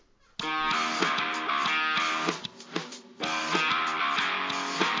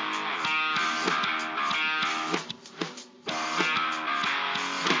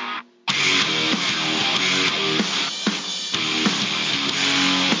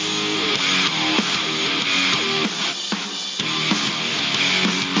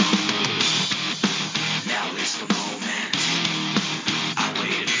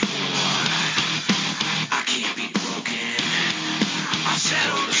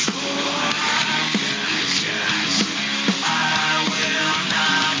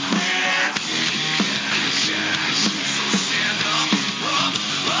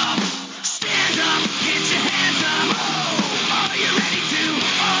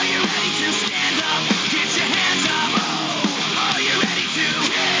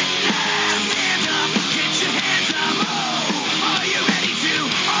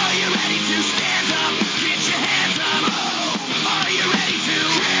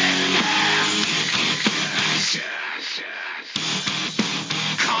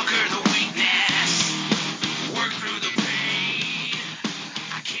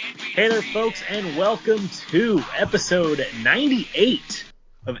Hey there, folks, and welcome to episode 98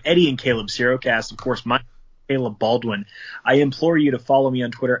 of Eddie and Caleb's HeroCast. Of course, my name is Caleb Baldwin. I implore you to follow me on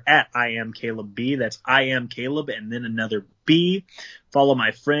Twitter at IamCalebB. That's I am Caleb and then another B. Follow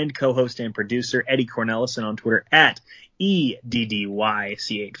my friend, co-host, and producer Eddie Cornelison on Twitter at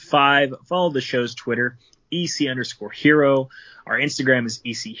EDDYC85. Follow the show's Twitter, EC_Hero. Our Instagram is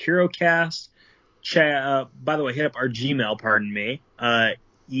EC HeroCast. By the way, hit up our Gmail,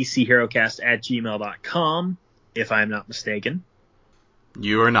 ECHeroCast@gmail.com, if I'm not mistaken.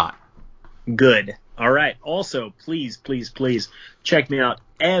 You are not. Good. All right. Also, please check me out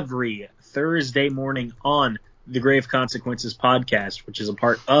every Thursday morning on the Grave Consequences podcast, which is a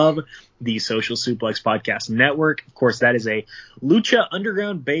part of the Social Suplex Podcast Network. Of course, that is a Lucha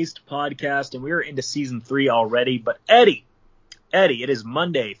Underground-based podcast, and we are into season 3 already. But Eddie, it is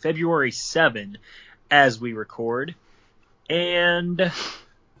Monday, February 7, as we record, and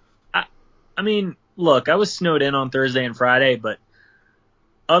I mean, look, I was snowed in on Thursday and Friday, but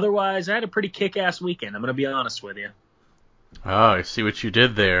otherwise, I had a pretty kick-ass weekend. I'm going to be honest with you. Oh, I see what you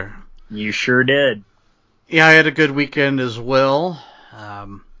did there. You sure did. Yeah, I had a good weekend as well.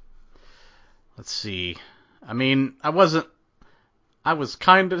 Let's see. I mean, I wasn't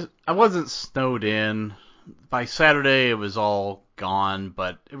snowed in. By Saturday, it was all gone,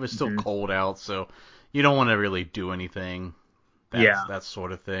 but it was still cold out, so you don't want to really do anything. That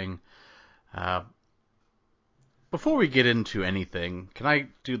sort of thing. Before we get into anything, can I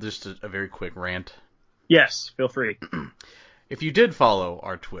do just a very quick rant? Yes, feel free. If you did follow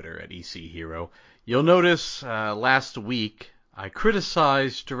our Twitter at EC Hero, you'll notice last week I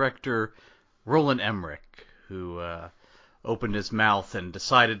criticized director Roland Emmerich, who opened his mouth and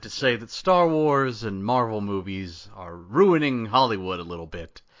decided to say that Star Wars and Marvel movies are ruining Hollywood a little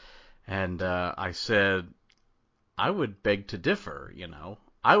bit. And I said, I would beg to differ,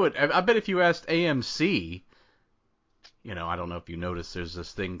 I bet if you asked AMC, I don't know if you noticed, there's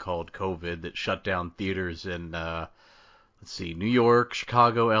this thing called COVID that shut down theaters in, New York,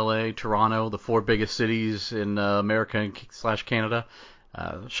 Chicago, LA, Toronto, the 4 biggest cities in America / Canada.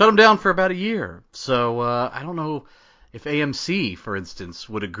 Shut them down for about a year. So I don't know if AMC, for instance,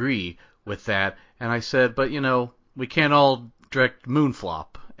 would agree with that. And I said, but, we can't all direct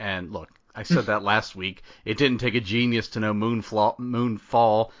Moonflop. And look, I said that last week. It didn't take a genius to know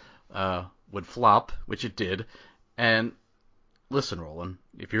Moonfall would flop, which it did. And listen, Roland,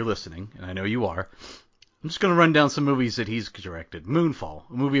 if you're listening, and I know you are, I'm just going to run down some movies that he's directed. Moonfall,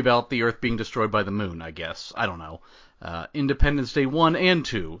 a movie about the Earth being destroyed by the moon, I guess. I don't know. Independence Day 1 and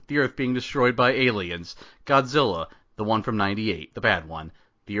 2, the Earth being destroyed by aliens. Godzilla, the one from '98, the bad one.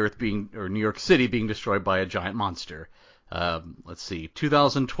 New York City being destroyed by a giant monster.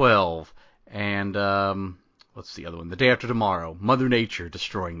 2012, and what's the other one? The Day After Tomorrow, Mother Nature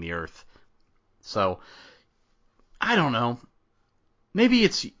destroying the Earth. So, I don't know. Maybe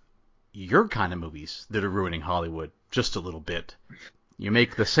it's your kind of movies that are ruining Hollywood just a little bit. You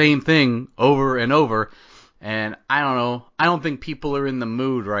make the same thing over and over, and I don't know. I don't think people are in the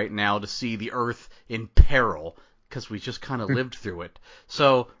mood right now to see the Earth in peril, because we just kind of lived through it.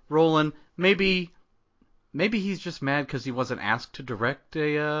 So, Roland, maybe he's just mad because he wasn't asked to direct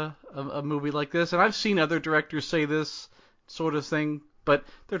a movie like this. And I've seen other directors say this sort of thing, but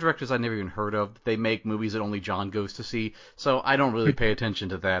they're directors I never even heard of. They make movies that only John goes to see, so I don't really pay attention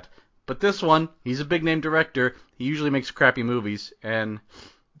to that. But this one, he's a big-name director. He usually makes crappy movies, and,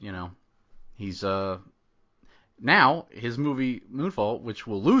 he's now, his movie, Moonfall, which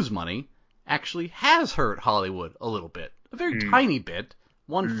will lose money, actually has hurt Hollywood a little bit. A very tiny bit.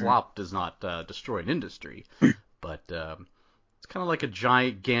 One flop does not destroy an industry, but it's kind of like a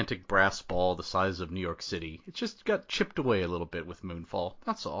gigantic brass ball the size of New York City. It just got chipped away a little bit with Moonfall.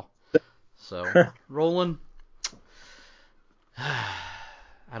 That's all. So, Roland,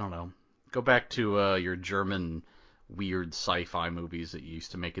 I don't know. Go back to your German weird sci-fi movies that you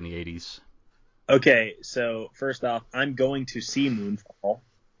used to make in the 80s. Okay, so first off, I'm going to see Moonfall.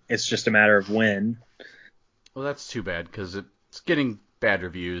 It's just a matter of when. Well, that's too bad, because it's getting bad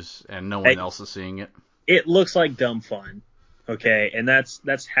reviews, and no one else is seeing it. It looks like dumb fun, okay? And that's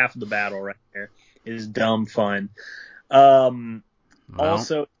half of the battle right there, is dumb fun.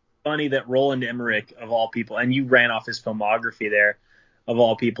 Also, funny that Roland Emmerich, of all people, and you ran off his filmography there, of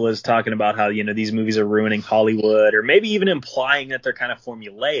all people, is talking about how, these movies are ruining Hollywood, or maybe even implying that they're kind of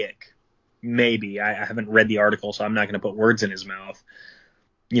formulaic. Maybe. I haven't read the article, so I'm not going to put words in his mouth.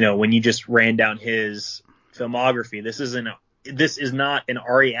 When you just ran down his filmography, this is not an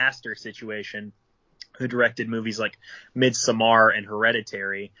Ari Aster situation, who directed movies like Midsommar and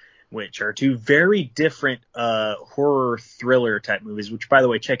Hereditary. which are two very different horror thriller type movies, which, by the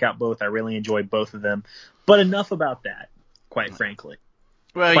way, check out both. I really enjoy both of them. But enough about that, quite frankly.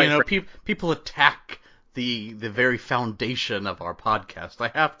 Well, people attack the very foundation of our podcast. I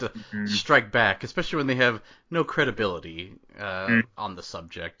have to strike back, especially when they have no credibility on the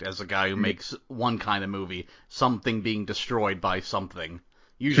subject, as a guy who makes one kind of movie, something being destroyed by something.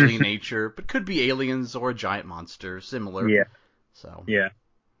 Usually nature, but could be aliens or a giant monster, similar. Yeah. So, yeah.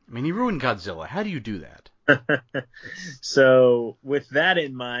 I mean, he ruined Godzilla. How do you do that? So, with that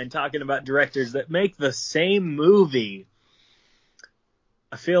in mind, talking about directors that make the same movie,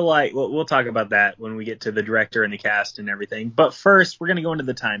 I feel like we'll talk about that when we get to the director and the cast and everything. But first, we're going to go into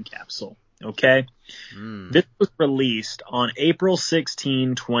the time capsule, okay? This was released on April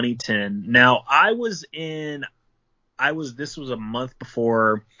 16, 2010. Now, this was a month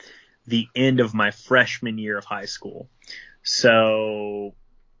before the end of my freshman year of high school. So,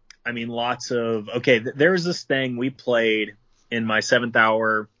 I mean, there was this thing we played in my 7th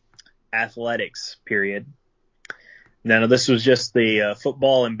hour athletics period. Now, this was just the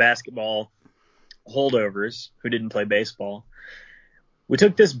football and basketball holdovers who didn't play baseball. We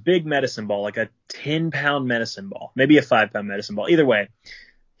took this big medicine ball, like a 10-pound medicine ball, maybe a 5-pound medicine ball. Either way,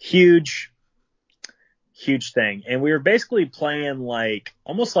 huge thing. And we were basically playing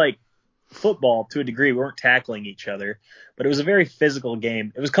almost like football to a degree. We weren't tackling each other, but it was a very physical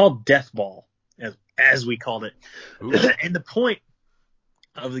game. It was called death ball, as we called it. And the point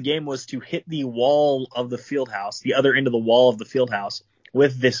of the game was to hit the wall of the field house, the other end of the wall of the field house,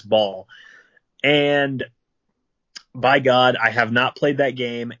 with this ball. And by God, I have not played that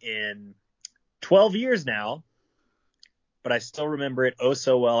game in 12 years now, but I still remember it oh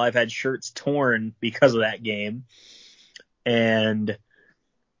so well. I've had shirts torn because of that game. And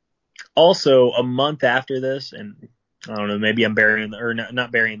also, a month after this, and I don't know, maybe I'm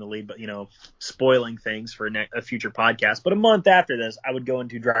not burying the lead, but, spoiling things for a future podcast. But a month after this, I would go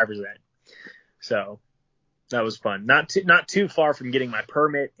into driver's ed. So that was fun. Not too far from getting my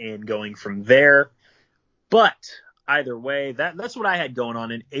permit and going from there. But either way, that's what I had going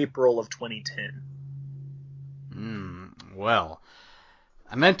on in April of 2010. Well,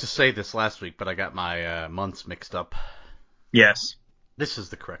 I meant to say this last week, but I got my months mixed up. Yes. This is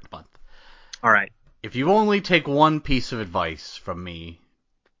the correct month. All right. If you only take one piece of advice from me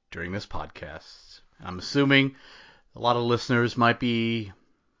during this podcast, I'm assuming a lot of listeners might be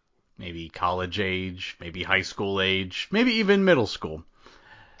maybe college age, maybe high school age, maybe even middle school.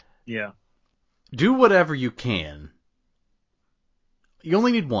 Yeah. Do whatever you can. You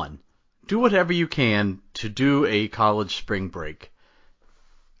only need one. Do whatever you can to do a college spring break.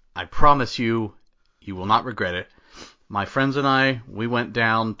 I promise you, you will not regret it. My friends and I, we went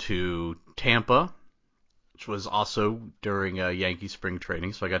down to Tampa, which was also during Yankee spring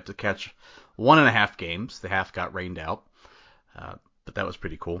training, so I got to catch 1.5 games. The half got rained out, but that was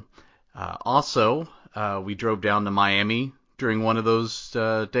pretty cool. Also, we drove down to Miami during one of those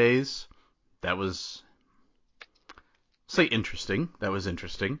days. That was, interesting. That was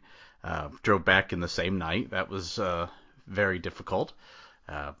interesting. Drove back in the same night. That was very difficult,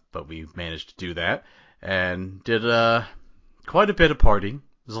 but we managed to do that. And did quite a bit of partying.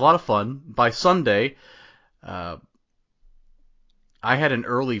 It was a lot of fun. By Sunday, I had an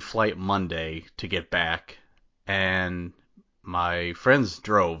early flight Monday to get back, and my friends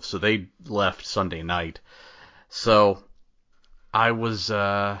drove, so they left Sunday night. So I was,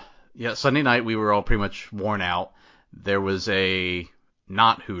 Sunday night we were all pretty much worn out. There was a,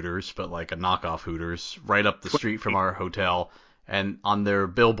 not Hooters, but like a knockoff Hooters right up the street from our hotel, and on their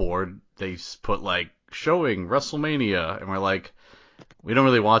billboard they put showing WrestleMania, and we're like, we don't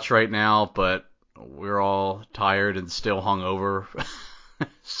really watch right now, but we're all tired and still hungover.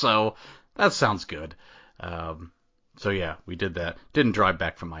 So that sounds good. So yeah, we did that. Didn't drive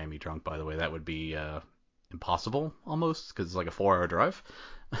back from Miami drunk, by the way. That would be impossible almost, because it's like a 4-hour drive.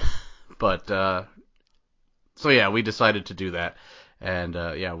 But so yeah, we decided to do that, and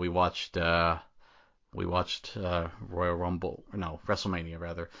we watched Royal Rumble, no, WrestleMania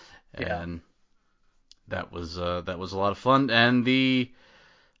rather, and that was a lot of fun. And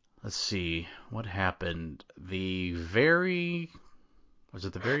let's see what happened. Was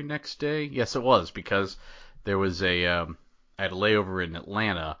it the very next day? Yes, it was, because there was I had a layover in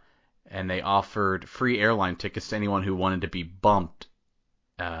Atlanta, and they offered free airline tickets to anyone who wanted to be bumped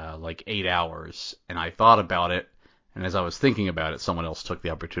 8 hours. And I thought about it, and as I was thinking about it, someone else took the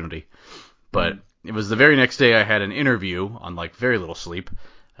opportunity. But it was the very next day I had an interview on very little sleep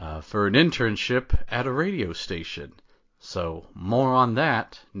for an internship at a radio station. So more on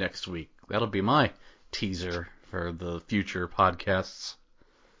that next week. That'll be my teaser for the future podcasts.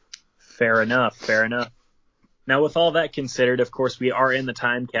 Fair enough. Fair enough. Now, with all that considered, of course, we are in the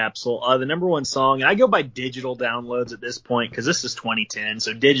time capsule. The number one song, and I go by digital downloads at this point because this is 2010,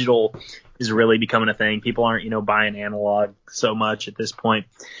 so digital is really becoming a thing. People aren't, buying analog so much at this point.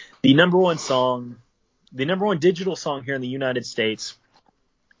 The number one digital song here in the United States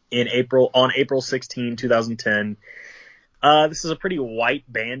on April 16, 2010. This is a pretty white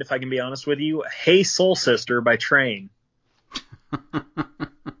band, if I can be honest with you. Hey Soul Sister by Train.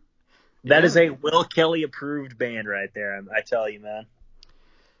 That is a Will Kelly approved band right there, I tell you, man.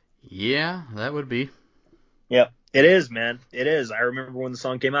 Yeah, that would be. Yep, it is, man. It is. I remember when the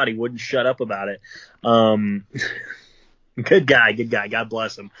song came out, he wouldn't shut up about it. Good guy. God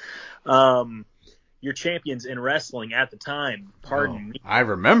bless him. Your champions in wrestling at the time, pardon me. I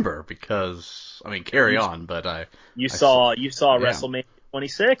remember because, carry on, but You saw WrestleMania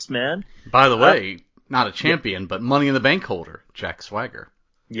 26, man. By the way, not a champion, but Money in the Bank holder, Jack Swagger.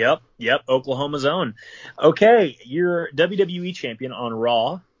 Yep, Oklahoma's own. Okay, your WWE champion on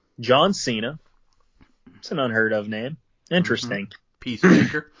Raw, John Cena. It's an unheard of name. Interesting.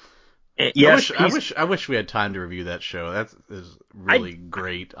 Peacemaker. Yes, I wish we had time to review that show. That is really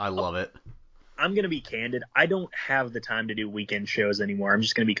great. I love it. I'm going to be candid. I don't have the time to do weekend shows anymore. I'm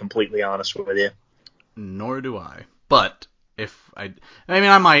just going to be completely honest with you. Nor do I. But I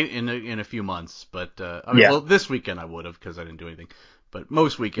might in a few months. But well, this weekend I would have because I didn't do anything. But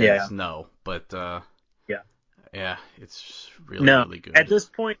most weekends, no. But yeah, it's really good. At this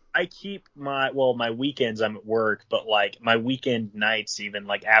point, I keep my weekends I'm at work, but like my weekend nights, even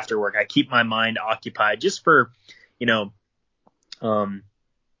like after work, I keep my mind occupied just for,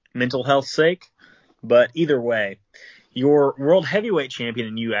 mental health sake. But either way, your world heavyweight champion,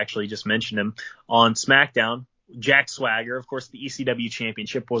 and you actually just mentioned him on SmackDown, Jack Swagger. Of course, the ECW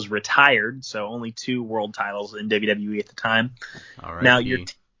championship was retired, so only 2 world titles in WWE at the time. R.I.P. Now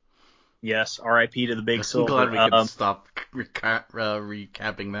yes, R.I.P. to the Big Silver. I'm glad we can stop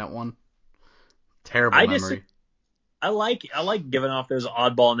recapping that one. Terrible memory. I like giving off those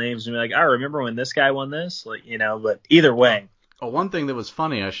oddball names and be like, I remember when this guy won this, But either way. One thing that was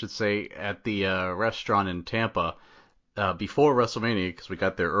funny, I should say, at the restaurant in Tampa before WrestleMania, because we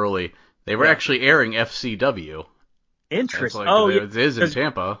got there early, they were actually airing FCW. Interesting. It is in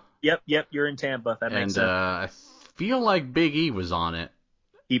Tampa. Yep, you're in Tampa. That makes sense. And I feel like Big E was on it,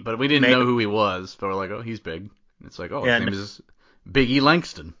 but we didn't know who he was. But we're like, oh, he's big. And it's like, his name is Big E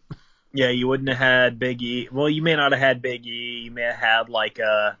Langston. Yeah, you wouldn't have had Big E. Well, you may not have had Big E. You may have had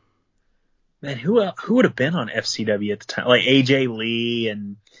man, who would have been on FCW at the time? Like AJ Lee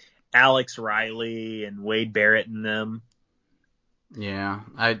and Alex Riley and Wade Barrett and them. Yeah,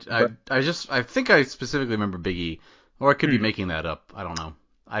 I think I specifically remember Big E, or I could be making that up. I don't know.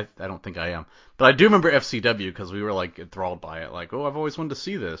 I don't think I am, but I do remember FCW because we were like enthralled by it. Like, I've always wanted to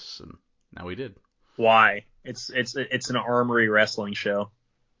see this, and now we did. Why? It's an Armory wrestling show.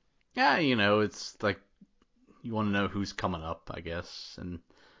 Yeah, it's like you want to know who's coming up, I guess, and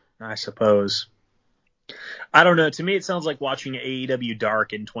I suppose. I don't know. To me, it sounds like watching AEW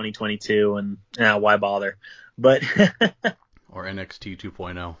Dark in 2022, and why bother? But or NXT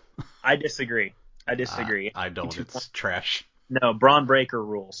 2.0. I disagree. I don't. It's trash. No, Braun Breaker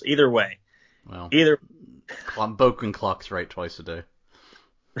rules. Either way. Well, either. Broken clock's right twice a day.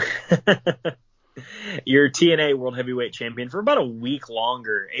 Your TNA World Heavyweight Champion for about a week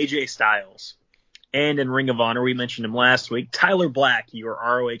longer, AJ Styles. And in Ring of Honor, we mentioned him last week, Tyler Black, your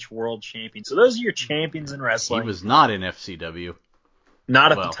ROH World Champion. So those are your champions in wrestling. He was not in FCW.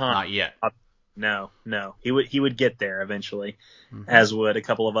 Not at the time. Not yet. No. He would get there eventually, as would a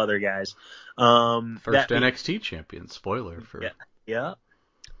couple of other guys. First NXT champion. Spoiler for. Yeah.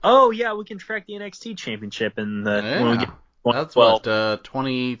 Oh yeah, we can track the NXT championship in the when we get 2012. That's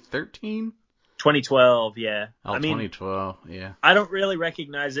 2013. 2012, yeah. Oh, 2012, yeah. I don't really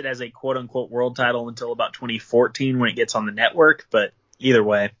recognize it as a quote-unquote world title until about 2014 when it gets on the network, but either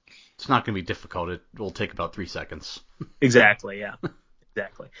way. It's not going to be difficult. It will take about 3 seconds. Exactly, yeah.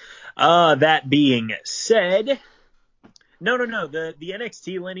 Exactly. That being said, no. The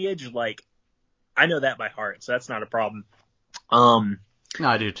NXT lineage, I know that by heart, so that's not a problem.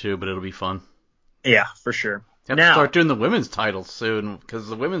 I do too, but it'll be fun. Yeah, for sure. You have to start doing the women's titles soon, because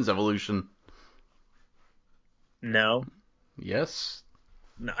the women's evolution... No. Yes?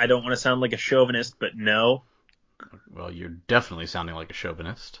 No, I don't want to sound like a chauvinist, but no. Well, you're definitely sounding like a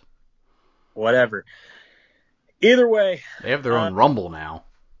chauvinist. Whatever. Either way. They have their own Rumble now.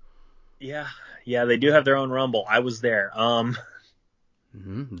 Yeah, they do have their own Rumble. I was there. Better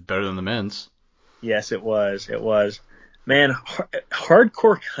than the men's. Yes, it was. Man,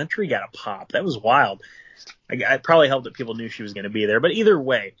 Hardcore Country got a pop. That was wild. It probably helped that people knew she was going to be there. But either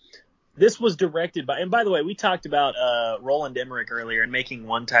way, This was directed by, and by the way, we talked about Roland Emmerich earlier and making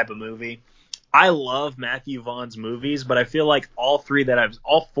one type of movie. I love Matthew Vaughn's movies, but I feel like all four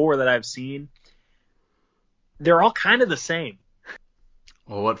that I've seen, they're all kind of the same.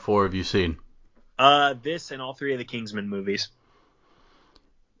 Well, what four have you seen? This and all three of the Kingsman movies.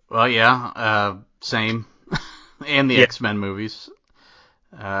 Well, yeah, same. And the Yeah. X-Men movies.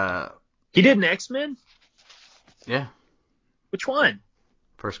 He did an X-Men? Yeah, Which one?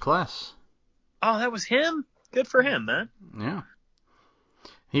 First Class. Oh, that was him? Good for him, man. Yeah.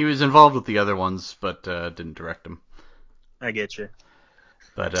 He was involved with the other ones, but didn't direct them. I get you.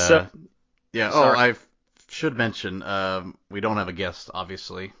 But, So, yeah, sorry. I should mention, we don't have a guest,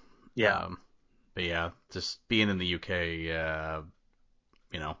 obviously. Yeah. But yeah, just being in the UK, I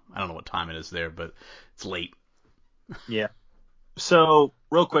don't know what time it is there, but it's late. Yeah. So,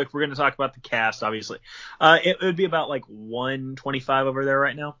 real quick, we're going to talk about the cast, obviously. It would be about like 125 over there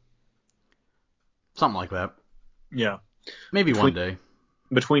right now. Something like that. Yeah. Maybe one day.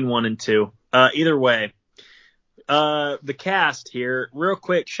 Between 1 and 2. Either way, the cast here, real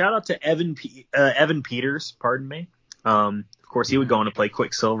quick, shout out to Evan Peters, pardon me. Of course, he would go on to play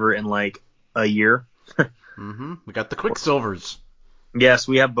Quicksilver in like a year. We got the Quicksilvers. Yes,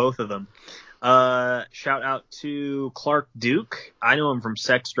 we have both of them. Shout out to Clark Duke. I know him from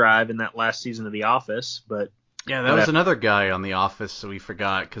Sex Drive in that last season of The Office, but Yeah, that was another guy on The Office that we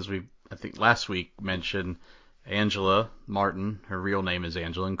forgot because I think last week mentioned Angela Martin. Her real name is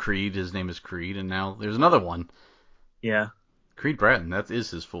Angela, and Creed, his name is Creed, and now there's another one. yeah. Creed Bratton, that is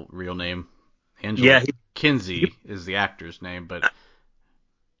his full real name. Angela Yeah, Kinsey is the actor's name, but,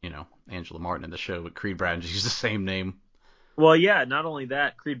 Angela Martin in the show, but Creed Bratton just used the same name. Well, yeah, not only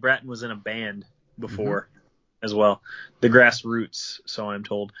that, Creed Bratton was in a band before as well. The Grassroots, so I'm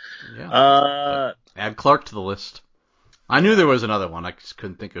told. Yeah. Add Clark to the list. I knew there was another one. I just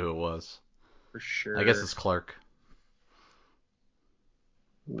couldn't think of who it was. For sure. I guess it's Clark.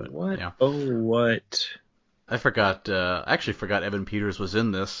 But, what? Yeah. Oh, what? I actually forgot Evan Peters was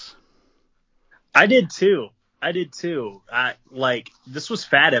in this. I did too. This was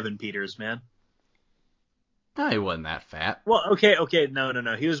fat Evan Peters, man. No, he wasn't that fat. Well, okay,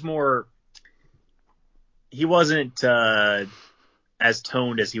 no. He wasn't as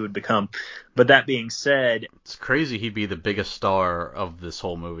toned as he would become. But that being said, It's crazy he'd be the biggest star of this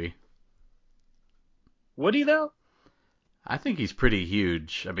whole movie. would he though? I think he's pretty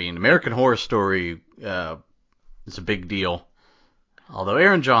huge. I mean, American Horror Story is a big deal. Although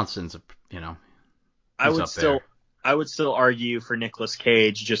Aaron Johnson's, I he's would up still there. I would still argue for Nicolas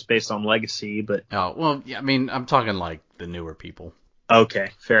Cage just based on legacy, but Oh, well, yeah, I mean, I'm talking like the newer people. okay,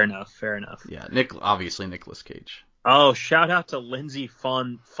 fair enough. Yeah, obviously Nicolas Cage. Oh, shout out to Lindsay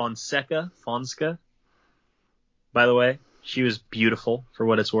Fonseca, by the way. She was beautiful for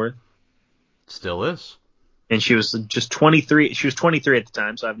what it's worth. Still is. And she was just 23. She was 23 at the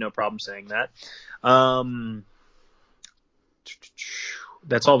time, so I have no problem saying that.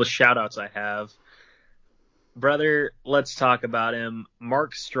 That's all the shout outs I have. Brother, let's talk about him.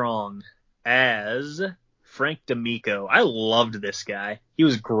 Mark Strong as Frank D'Amico. I loved this guy. He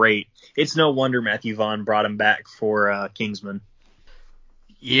was great. It's no wonder Matthew Vaughn brought him back for Kingsman.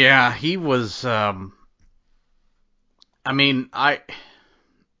 Yeah, he was. I mean, I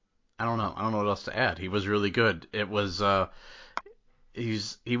don't know. I don't know what else to add. He was really good. It was.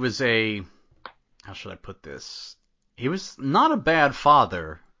 He was a. How should I put this? He was not a bad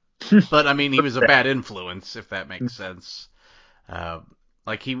father, but I mean, he was a bad influence, if that makes sense.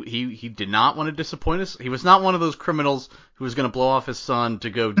 Like he did not want to disappoint us. He was not one of those criminals who was going to blow off his son to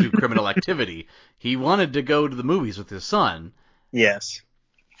go do criminal activity. He wanted to go to the movies with his son. Yes.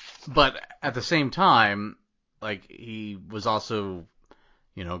 But at the same time, like he was also,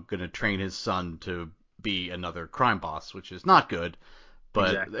 going to train his son to be another crime boss, which is not good. But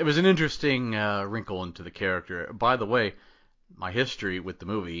Exactly. It was an interesting wrinkle into the character. By the way, my history with the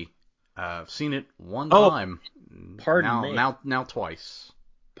movie, I've seen it one time. Pardon me. Now twice.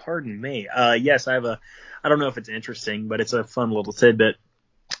 Pardon me. Yes, I don't know if it's interesting, but it's a fun little tidbit.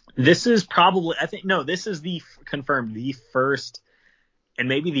 This is probably, this is confirmed the first and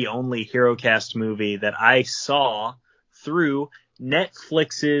maybe the only HeroCast movie that I saw through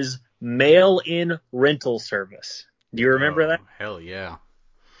Netflix's mail-in rental service. Do you remember that? Hell yeah.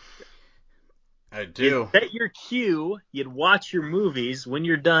 I do. You set your queue, you'd watch your movies. When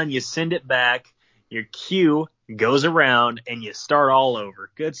you're done, you send it back. Your queue goes around, and you start all over.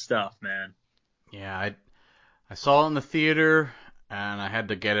 Good stuff, man. Yeah, I saw it in the theater, and I had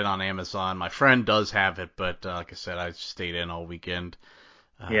to get it on Amazon. My friend does have it, but like I said, I stayed in all weekend.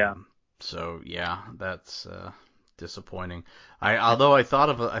 Yeah. So, yeah, that's disappointing. Although I thought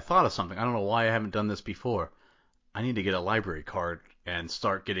of something. I don't know why I haven't done this before. I need to get a library card and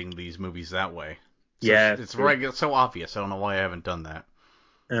start getting these movies that way. Yeah, It's so obvious. I don't know why I haven't done that.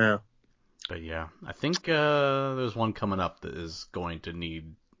 Yeah. But yeah, I think there's one coming up that is going to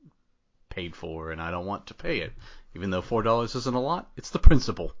need paid for, and I don't want to pay it. Even though $4 isn't a lot, it's the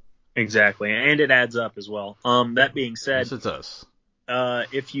principle. Exactly, and it adds up as well. That being said, Yes, it does.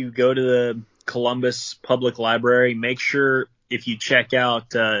 If you go to the Columbus Public Library, make sure if you check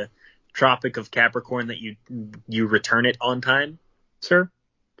out Tropic of Capricorn that you return it on time, sir.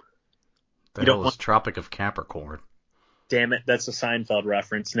 The hell is Tropic of Capricorn? Damn it, that's a Seinfeld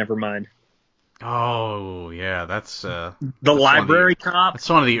reference. Never mind. Oh, yeah, that's the library cop. That's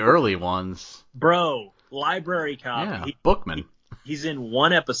one of the early ones. Bro, library cop. Yeah, Bookman. He's in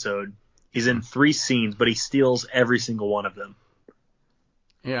one episode. He's in 3 scenes, but he steals every single one of them.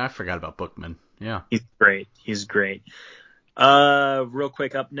 Yeah, I forgot about Bookman. Yeah. He's great. Real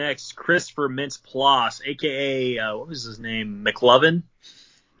quick, up next, Christopher Mintz-Plasse, a.k.a., what was his name, McLovin?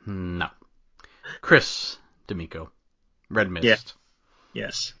 No. Chris D'Amico. Red Mist. Yeah.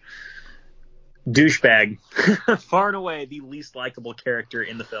 Yes. Douchebag. Far and away the least likable character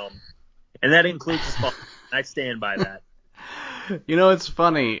in the film. And that includes his father. I stand by that. You know, it's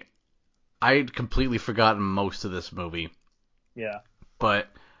funny. I'd completely forgotten most of this movie. Yeah. But...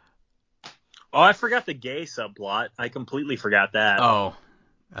 Oh, I forgot the gay subplot. I completely forgot that. Oh.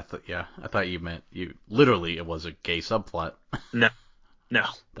 I thought you meant literally it was a gay subplot. No.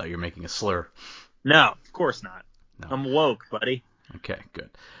 Thought you were making a slur. No, of course not. No. I'm woke, buddy. Okay, good.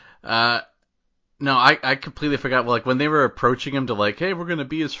 No, I completely forgot. Like when they were approaching him to like, hey, we're gonna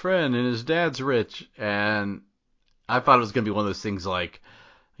be his friend, and his dad's rich, and I thought it was gonna be one of those things like,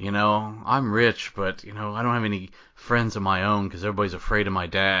 you know, I'm rich, but you know, I don't have any friends of my own because everybody's afraid of my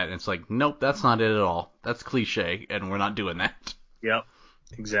dad. And it's like, nope, that's not it at all. That's cliche, and we're not doing that. Yep,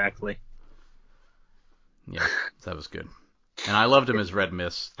 exactly. Yeah, that was good. And I loved him as Red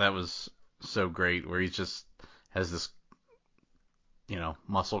Mist. That was so great, where he just has this, you know,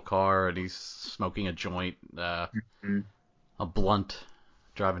 muscle car, and he's smoking a joint, a blunt,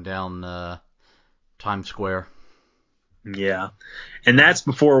 driving down Times Square. Yeah, and that's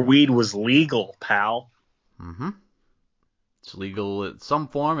before weed was legal, pal. Mm-hmm. It's legal in some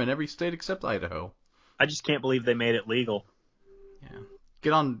form in every state except Idaho. I just can't believe they made it legal. Yeah,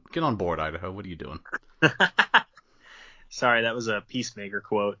 get on board, Idaho. What are you doing? Sorry, that was a Peacemaker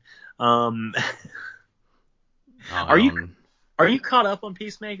quote. Are you caught up on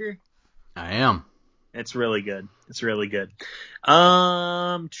Peacemaker? I am. It's really good. I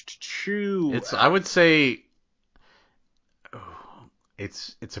would say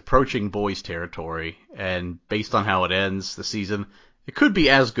it's approaching boys territory, and based on how it ends the season, it could be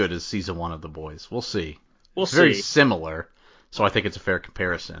as good as season 1 of The Boys. We'll see. It's very similar, so I think it's a fair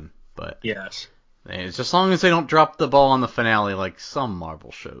comparison. But yes, it's just as long as they don't drop the ball on the finale like some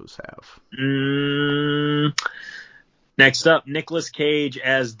Marvel shows have. Next up, Nicolas Cage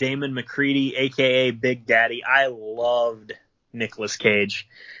as Damon McCready, a.k.a. Big Daddy. I loved Nicolas Cage.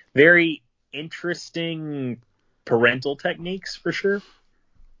 Very interesting parental techniques, for sure.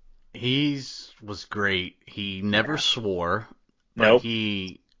 He was great. He never swore, but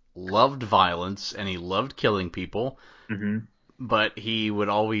he loved violence, and he loved killing people. Mm-hmm. But he would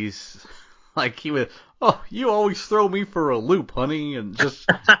always... oh, you always throw me for a loop, honey, and just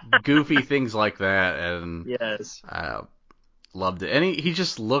goofy things like that. And yes, loved it. And he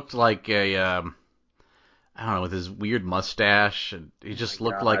just looked like a, I don't know, with his weird mustache, and he just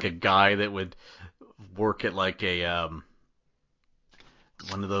looked like a guy that would work at like a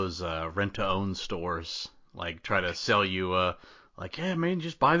one of those rent-to-own stores, like try to sell you like, hey man,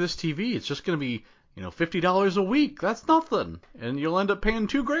 just buy this TV. It's just gonna be, you know, $50 a week. That's nothing, and you'll end up paying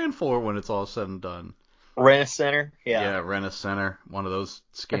 $2,000 for it when it's all said and done. Rent-A-Center, yeah, Rent-A-Center, one of those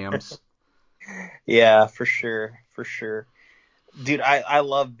scams. Yeah, for sure. Dude, I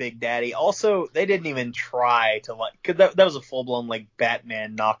love Big Daddy. Also, they didn't even try to cause that was a full-blown like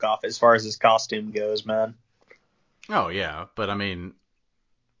Batman knockoff as far as his costume goes, man. Oh yeah, but I mean,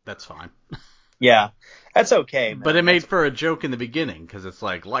 that's fine. Yeah, that's okay, man. But it made for a joke in the beginning, because it's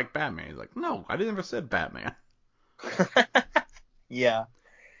like Batman. He's like, no, I never said Batman. Yeah.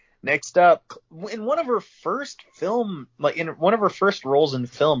 Next up, in one of her first roles in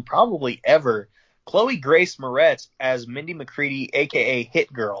film, probably ever, Chloe Grace Moretz as Mindy McCready, a.k.a.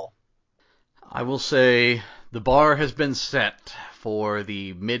 Hit Girl. I will say the bar has been set for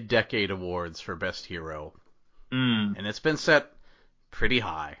the mid-decade awards for Best Hero. And it's been set pretty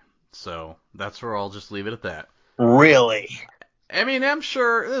high. So that's where I'll just leave it at that. Really? I mean, I'm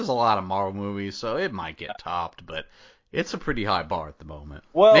sure there's a lot of Marvel movies, so it might get topped, but it's a pretty high bar at the moment.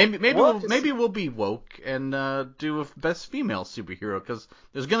 Well, Maybe we'll be woke and do a best female superhero, because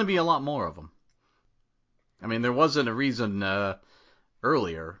there's going to be a lot more of them. I mean, there wasn't a reason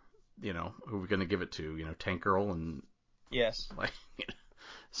earlier, who we're going to give it to, Tank Girl and yes. like,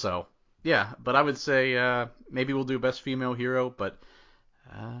 so yeah. But I would say maybe we'll do best female hero, but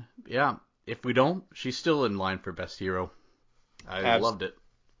yeah, if we don't, she's still in line for best hero. I loved it.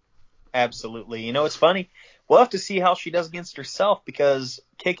 Absolutely. It's funny. We'll have to see how she does against herself because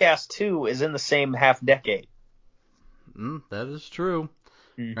Kick-Ass 2 is in the same half decade. That is true.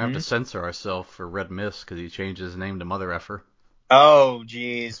 Mm-hmm. We have to censor ourselves for Red Mist because he changed his name to Mother Effer. Oh,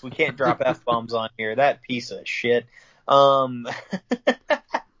 jeez. We can't drop F-bombs on here. That piece of shit.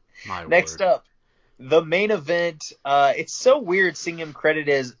 Next up, the main event. It's so weird seeing him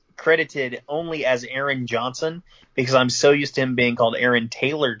credited only as Aaron Johnson because I'm so used to him being called Aaron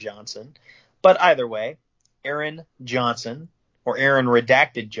Taylor Johnson. But either way, Aaron Johnson, or Aaron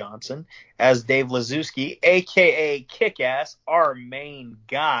Redacted Johnson, as Dave Lazuski, a.k.a. Kick-Ass, our main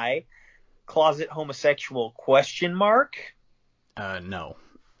guy. Closet homosexual ? No.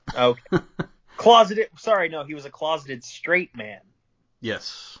 Okay. He was a closeted straight man.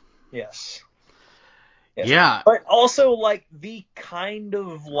 Yes. Yeah. But also, the kind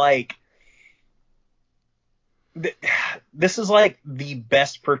of, this is, the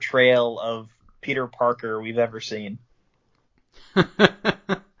best portrayal of Peter Parker we've ever seen.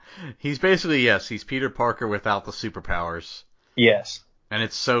 He's Peter Parker without the superpowers. Yes. And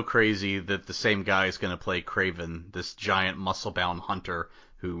it's so crazy that the same guy is going to play Kraven, this giant muscle-bound hunter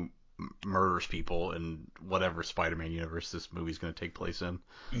who murders people in whatever Spider-Man universe this movie's going to take place in.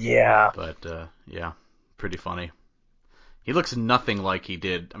 Yeah. But, yeah, pretty funny. He looks nothing like he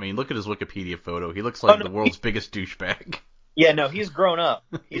did. I mean, look at his Wikipedia photo. He looks like the world's biggest douchebag. Yeah, no, he's grown up.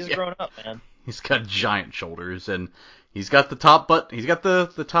 He's grown up, man. He's got giant shoulders, and he's got the top he's got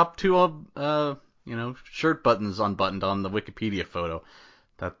the top two shirt buttons unbuttoned on the Wikipedia photo.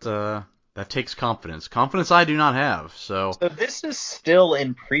 That takes confidence. Confidence I do not have. So this is still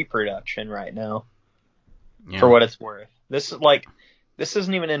in pre-production right now. Yeah. For what it's worth. This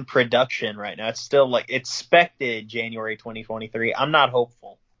isn't even in production right now. It's still expected January 2023. I'm not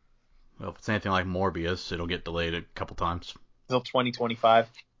hopeful. Well, if it's anything like Morbius, it'll get delayed a couple times. Till 2025.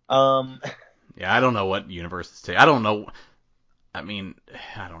 Yeah, I don't know what universe it's taking. I don't know. I mean,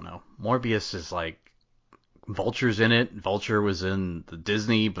 I don't know. Morbius is Vulture's in it. Vulture was in the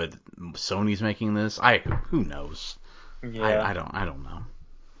Disney, but Sony's making this. Who knows? Yeah. I don't know.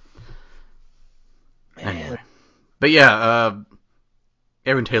 Man. Anyway. But yeah,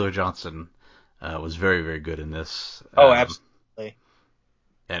 Aaron Taylor Johnson was very, very good in this. Oh, absolutely.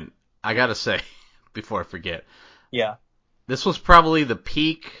 And I gotta say, before I forget, yeah, this was probably the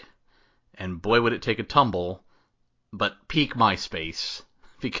peak, and boy would it take a tumble, but peak MySpace.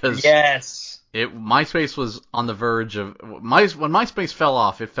 Because MySpace was on the verge of when MySpace fell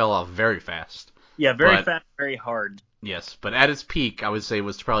off, it fell off very fast. Yeah, very fast, very hard. Yes, but at its peak, I would say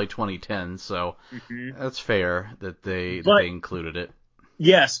was probably 2010. So that's fair that they included it.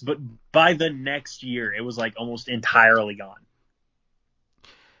 Yes, but by the next year, it was almost entirely gone.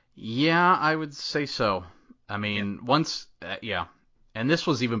 Yeah, I would say so. I mean, once, and this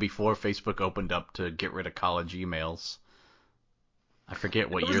was even before Facebook opened up to get rid of college emails. I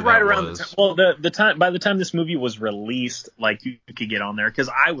forget what year that was. Well, by the time this movie was released, you could get on there because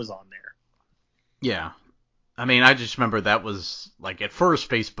I was on there. Yeah, I mean, I just remember that was at first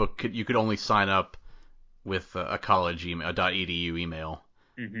Facebook you could only sign up with a college email, a .edu email,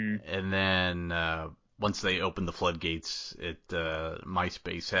 and then once they opened the floodgates,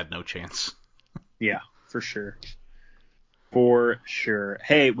 MySpace had no chance. Yeah, for sure. For sure.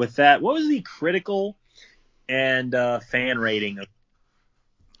 Hey, with that, what was the critical and fan rating of?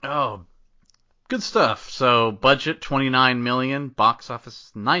 Oh, good stuff. So budget $29 million, box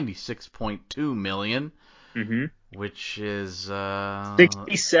office $96.2 million, which is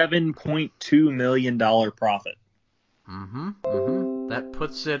 $67.2 million profit. That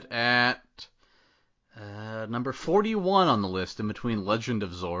puts it at number 41 on the list, in between Legend of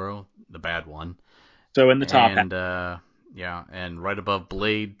Zorro, the bad one. So in the top, and and right above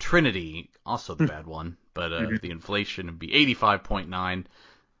Blade Trinity, also the bad one, but the inflation would be 85.9.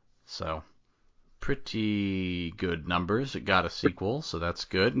 So, pretty good numbers. It got a sequel, so that's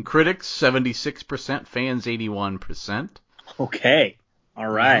good. And critics, 76%, fans, 81%. Okay. All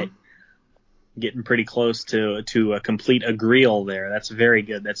right. Getting pretty close to a complete agreeal there. That's very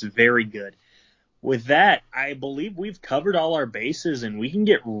good. With that, I believe we've covered all our bases, and we can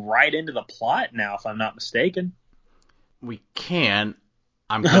get right into the plot now, if I'm not mistaken. We can.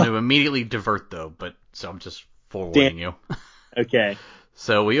 I'm going to immediately divert, though, so I'm just forewarning you. Okay.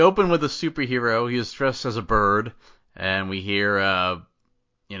 So we open with a superhero. He is dressed as a bird, and we hear,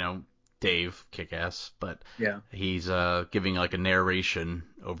 Dave, Kick-Ass, but Yeah. he's giving like a narration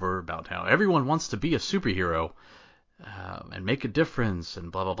over about how everyone wants to be a superhero and make a difference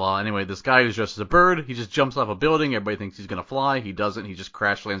and blah, blah, blah. Anyway, this guy who's dressed as a bird, he just jumps off a building. Everybody thinks he's going to fly. He doesn't. He just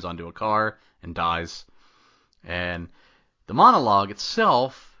crash lands onto a car and dies. And the monologue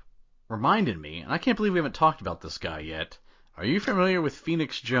itself reminded me, and I can't believe we haven't talked about this guy yet. Are you familiar with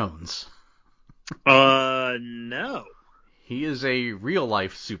Phoenix Jones? No. He is a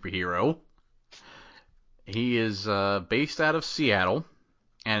real-life superhero. He is based out of Seattle,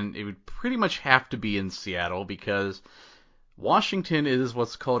 and it would pretty much have to be in Seattle because Washington is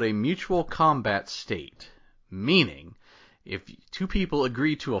what's called a mutual combat state, meaning if two people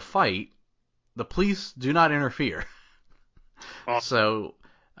agree to a fight, the police do not interfere. Awesome. So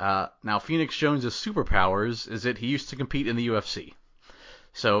now Phoenix Jones' superpowers is that he used to compete in the UFC.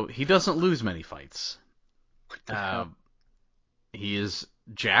 So he doesn't lose many fights. He is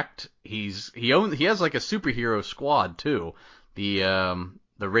jacked. He has like a superhero squad too. The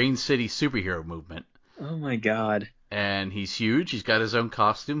Rain City superhero movement. Oh my god. And he's huge. He's got his own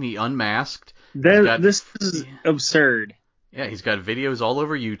costume. He unmasked. This is absurd. Yeah, he's got videos all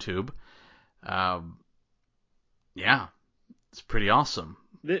over YouTube. Yeah, it's pretty awesome.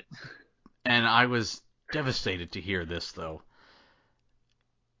 And I was devastated to hear this, though.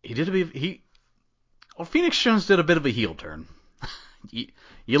 Phoenix Jones did a bit of a heel turn.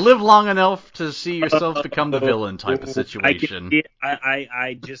 You live long enough to see yourself become the villain type of situation.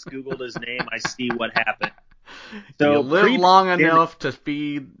 I just Googled his name. I see what happened. So you live long enough to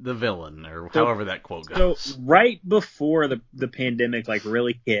be the villain, or however that quote goes. So right before the pandemic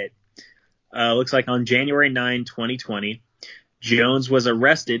really hit, looks like on January 9, 2020, Jones was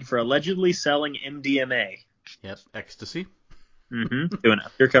arrested for allegedly selling MDMA. Yep, ecstasy. To an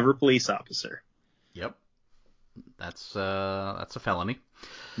undercover police officer. Yep, that's a felony.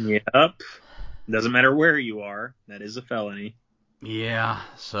 Yep, doesn't matter where you are, that is a felony. Yeah,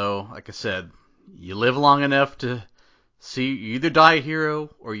 so like I said, you live long enough to see you either die a hero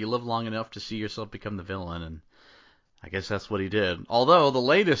or you live long enough to see yourself become the villain, and I guess that's what he did. Although the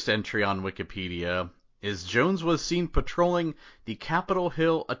latest entry on Wikipedia is Jones was seen patrolling the Capitol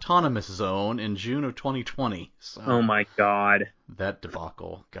Hill Autonomous Zone in June of 2020. So oh my god. That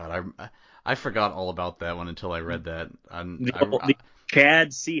debacle. God, I forgot all about that one until I read that. The Chad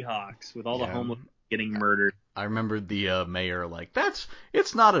Seahawks with all the homeless getting murdered. I remembered the mayor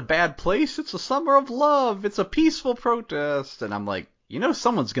it's not a bad place. It's a summer of love. It's a peaceful protest. And I'm like,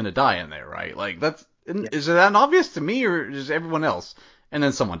 someone's going to die in there, right? Like, is it that obvious to me or is everyone else? And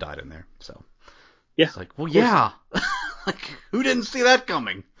then someone died in there. So yeah, it's like, well, yeah. Like, who didn't see that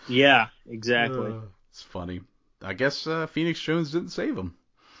coming? Yeah, exactly. It's funny. I guess Phoenix Jones didn't save him.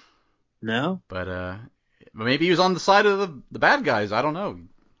 No. But maybe he was on the side of the bad guys. I don't know.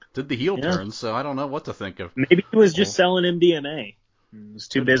 Did the heel turn, so I don't know what to think of. Maybe he was just selling MDMA. He was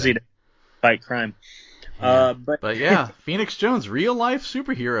too busy to fight crime. Yeah. But yeah, Phoenix Jones, real life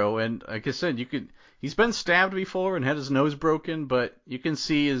superhero, and like I said, he's been stabbed before and had his nose broken, but you can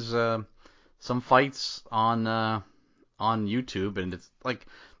see his some fights on YouTube, and it's like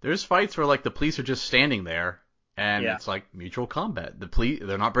there's fights where like the police are just standing there, and it's like mutual combat.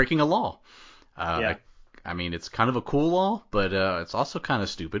 They're not breaking a law. I mean, it's kind of a cool law, but it's also kind of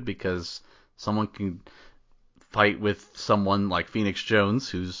stupid because someone can fight with someone like Phoenix Jones,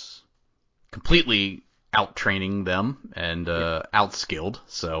 who's completely out-training them and out-skilled.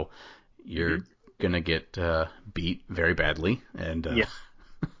 So you're going to get beat very badly. And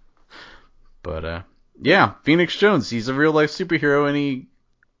But Phoenix Jones, he's a real-life superhero, and he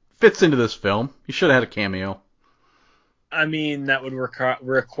fits into this film. He should have had a cameo. I mean, that would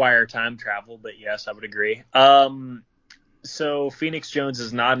require time travel, but yes, I would agree. So Phoenix Jones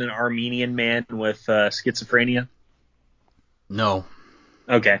is not an Armenian man with schizophrenia? No.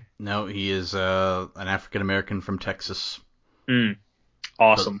 Okay. No, he is an African American from Texas.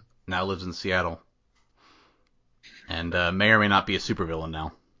 Awesome. Now lives in Seattle. And may or may not be a supervillain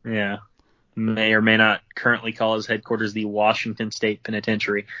now. Yeah. May or may not currently call his headquarters the Washington State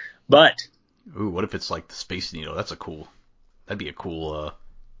Penitentiary. But ooh, what if it's like the Space Needle? That'd be a cool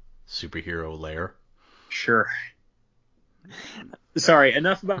superhero lair. Sure. Sorry,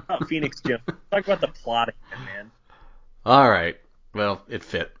 enough about Phoenix Jones. Talk about the plot again, man. All right. Well, it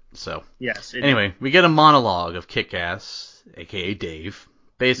fit. So yes. Anyway, we get a monologue of Kick-Ass, aka Dave,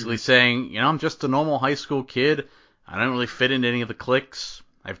 basically saying, I'm just a normal high school kid. I don't really fit into any of the cliques.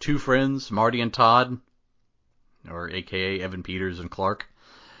 I have two friends, Marty and Todd. or AKA Evan Peters and Clark.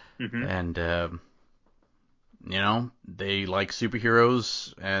 Mm-hmm. And, they like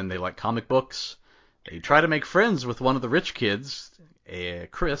superheroes and they like comic books. They try to make friends with one of the rich kids,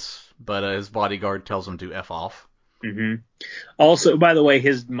 Chris, but his bodyguard tells him to F off. Mm-hmm. Also, by the way,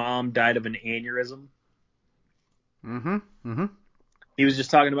 his mom died of an aneurysm. Mm-hmm. Mm-hmm. He was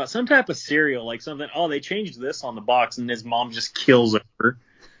just talking about some type of cereal, like something. Oh, they changed this on the box, and his mom just kills her.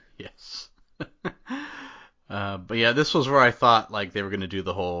 Yes. But yeah, this was where I thought like they were gonna do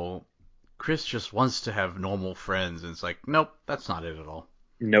the whole Chris just wants to have normal friends, and it's like, nope, that's not it at all.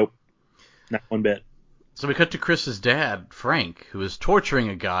 Nope, not one bit. So we cut to Chris's dad, Frank, who is torturing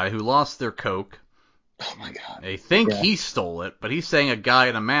a guy who lost their Coke. Oh my god. They think he stole it, but he's saying a guy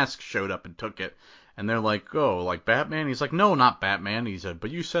in a mask showed up and took it. And they're like, oh, like Batman? He's like, no, not Batman. He said,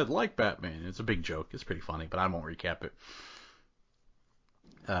 but you said like Batman. It's a big joke. It's pretty funny, but I won't recap it.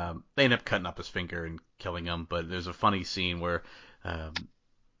 They end up cutting up his finger and killing him, but there's a funny scene where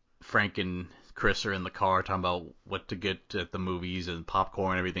Frank and Chris are in the car talking about what to get at the movies and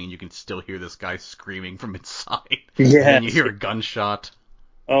popcorn and everything, and you can still hear this guy screaming from inside. Yeah. And then you hear a gunshot.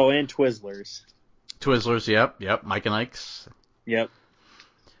 Oh, and Twizzlers. Twizzlers, yep. Mike and Ike's. Yep.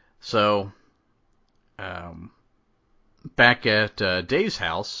 So, back at Dave's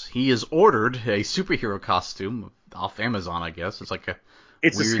house, he has ordered a superhero costume off Amazon, I guess. It's like a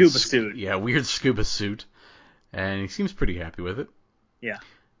scuba suit. Yeah, weird scuba suit. And he seems pretty happy with it. Yeah.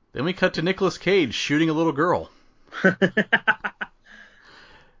 Then we cut to Nicolas Cage shooting a little girl.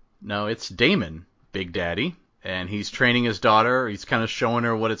 No, it's Damon, Big Daddy, and he's training his daughter. He's kind of showing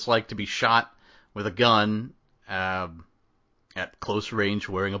her what it's like to be shot with a gun at close range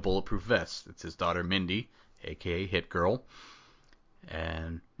wearing a bulletproof vest. It's his daughter, Mindy, a.k.a. Hit Girl.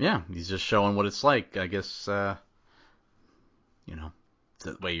 And, yeah, he's just showing what it's like. I guess, that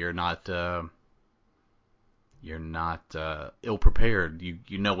way you're not ill-prepared.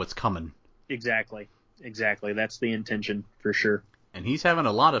 You know what's coming. Exactly. That's the intention, for sure. And he's having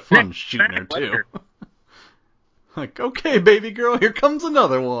a lot of fun shooting her, too. Like, okay, baby girl, here comes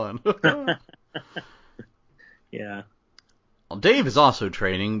another one. Yeah. Well, Dave is also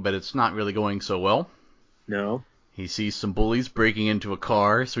training, but it's not really going so well. No. He sees some bullies breaking into a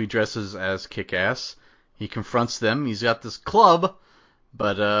car, so he dresses as Kick-Ass. He confronts them. He's got this club,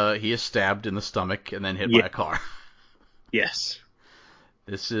 but he is stabbed in the stomach and then hit by a car. Yes.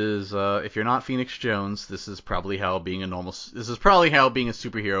 This is, if you're not Phoenix Jones, this is probably how being a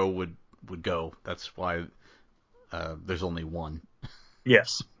superhero would go. That's why there's only one.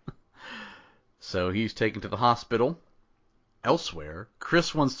 Yes. So he's taken to the hospital. Elsewhere,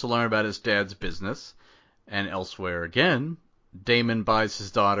 Chris wants to learn about his dad's business. And elsewhere again, Damon buys his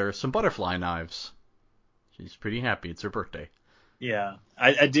daughter some butterfly knives. She's pretty happy. It's her birthday. Yeah,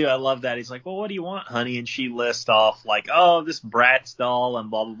 I do. I love that. He's like, well, what do you want, honey? And she lists off, like, oh, this Bratz doll and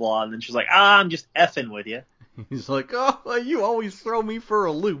blah, blah, blah. And then she's like, I'm just effing with you. He's like, oh, you always throw me for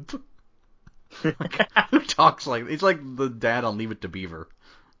a loop. Who talks like that? He's like the dad on Leave It to Beaver.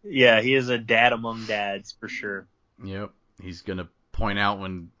 Yeah, he is a dad among dads, for sure. Yep. He's going to point out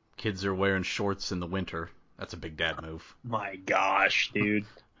when kids are wearing shorts in the winter. That's a big dad move. My gosh, dude.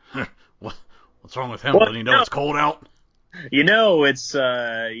 What's wrong with him? Doesn't he know it's cold out? It's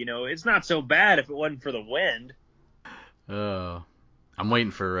not so bad if it wasn't for the wind. I'm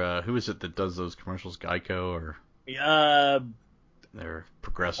waiting for, who is it that does those commercials? Geico or? They're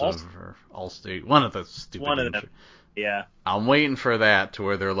Progressive or Allstate. One of the stupid One of them. Yeah. I'm waiting for that to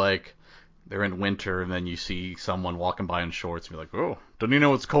where they're in winter and then you see someone walking by in shorts and be like, oh, doesn't he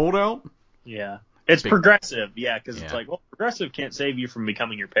know it's cold out? Yeah. It's Progressive, yeah, because it's like, well, Progressive can't save you from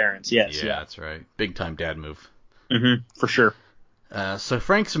becoming your parents. Yes. Yeah, that's right. Big time dad move. Mm-hmm, for sure. So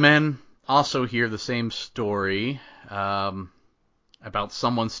Frank's men also hear the same story about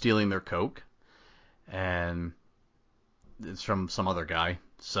someone stealing their Coke, and it's from some other guy.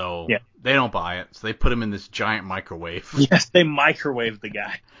 So they don't buy it. So they put him in this giant microwave. Yes, they microwave the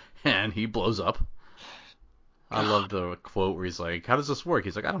guy. And he blows up. I love the quote where he's like, how does this work?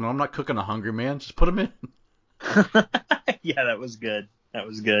 He's like, I don't know. I'm not cooking a hungry man. Just put him in. Yeah, that was good.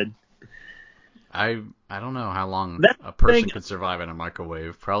 I don't know how long a person could survive in a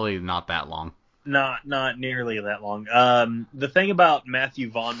microwave. Probably not that long. Not nearly that long. The thing about Matthew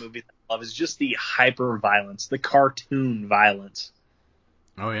Vaughn movies I love is just the hyper violence, the cartoon violence.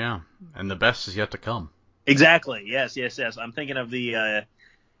 Oh yeah, and the best is yet to come. Exactly. Yes. I'm thinking of the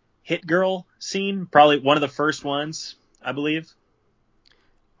Hit Girl scene, probably one of the first ones, I believe.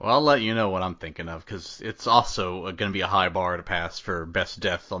 Well, I'll let you know what I'm thinking of because it's also going to be a high bar to pass for best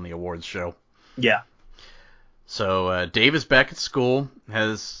death on the awards show. Yeah. So Dave is back at school,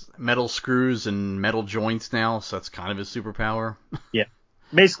 has metal screws and metal joints now, so that's kind of his superpower. Yeah.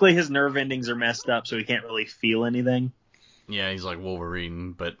 Basically, his nerve endings are messed up, so he can't really feel anything. Yeah, he's like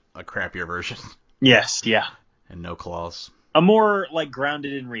Wolverine, but a crappier version. Yes, yeah. And no claws. A more, like,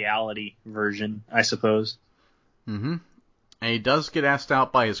 grounded in reality version, I suppose. Mm-hmm. And he does get asked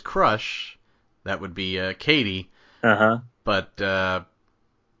out by his crush. That would be Katie. Uh-huh. But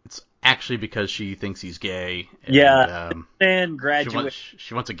it's actually because she thinks he's gay. And, Yeah, man graduated.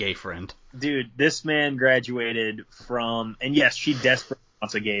 she wants a gay friend. Dude, this man graduated from, and yes, she desperately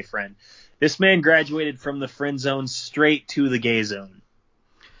wants a gay friend. This man graduated from the friend zone straight to the gay zone.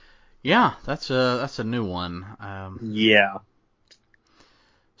 Yeah, that's a new one. Yeah.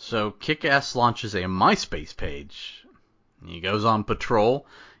 So Kick-Ass launches a MySpace page. He goes on patrol.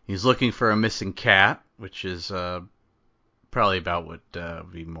 He's looking for a missing cat, which is probably about what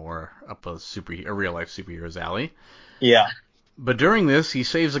would be more up a real life superhero's alley. Yeah. But during this, he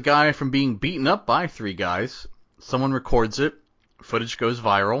saves a guy from being beaten up by 3 guys. Someone records it. Footage goes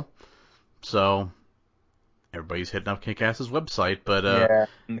viral. So everybody's hitting up Kick-Ass's website, but Yeah.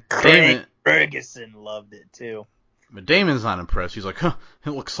 Damon Ferguson loved it too. But Damon's not impressed. He's like, huh,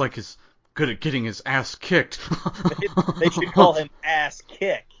 it looks like he's good at getting his ass kicked. They should call him Ass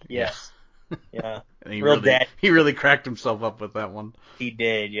Kick. Yes. Yeah. And he Real dad. he really cracked himself up with that one. He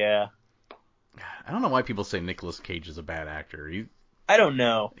did, yeah. I don't know why people say Nicolas Cage is a bad actor. I don't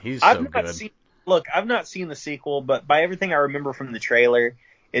know. He's so good. I've not seen the sequel, but by everything I remember from the trailer,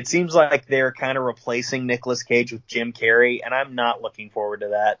 it seems like they're kind of replacing Nicolas Cage with Jim Carrey, and I'm not looking forward to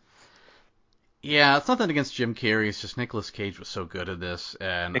that. Yeah, it's nothing against Jim Carrey. It's just Nicolas Cage was so good at this,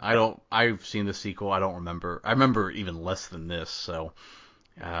 and I've seen the sequel. I don't remember. I remember even less than this. So,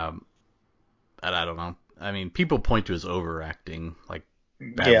 and I don't know. I mean, people point to his overacting, like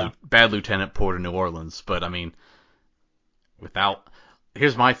Bad Lieutenant, Port of New Orleans. But I mean,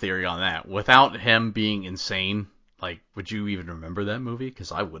 here's my theory on that. Without him being insane, like, would you even remember that movie?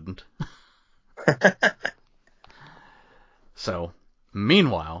 Because I wouldn't. So,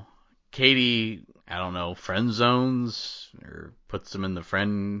 meanwhile, Katie, I don't know, friend zones or puts him in the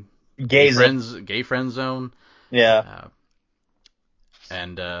gay friend zone. Yeah.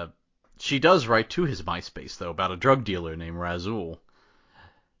 And she does write to his MySpace though about a drug dealer named Razul.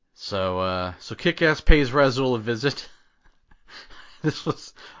 So Kick-Ass pays Razul a visit.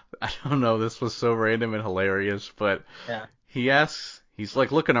 I don't know, this was so random and hilarious, but Yeah. he's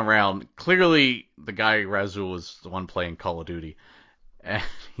like looking around. Clearly, the guy Razul is the one playing Call of Duty. And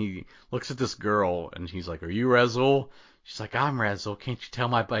he looks at this girl, and he's like, "Are you Razul?" She's like, "I'm Razul. Can't you tell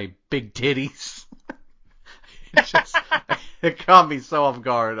by my big titties?" It caught me so off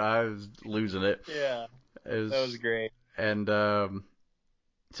guard. I was losing it. Yeah, that was great. And so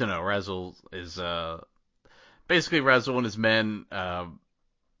no, Razul is basically Razul and his men.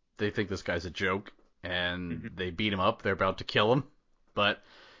 They think this guy's a joke, and they beat him up. They're about to kill him, but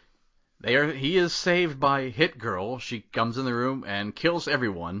he is saved by Hit Girl. She comes in the room and kills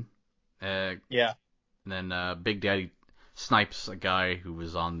everyone. Yeah. And then Big Daddy snipes a guy who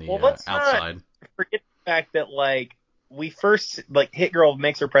was on the Not outside. forget the fact that Hit Girl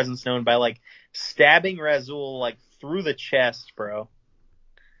makes her presence known by stabbing Razul through the chest, bro.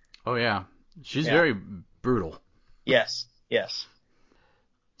 Oh yeah, she's very brutal. Yes. Yes.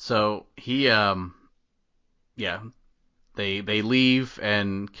 So he They leave,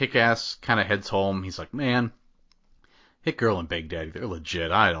 and Kick-Ass kind of heads home. He's like, man, Hit Girl and Big Daddy, they're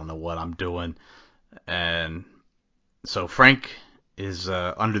legit. I don't know what I'm doing. And so Frank is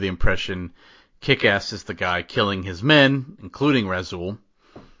under the impression Kick-Ass is the guy killing his men, including Razul.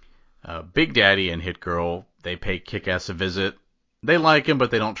 Big Daddy and Hit Girl, they pay Kick-Ass a visit. They like him,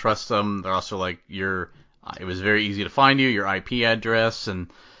 but they don't trust him. They're also like, it was very easy to find you, your IP address,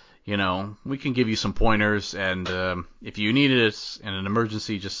 and we can give you some pointers, and if you need it in an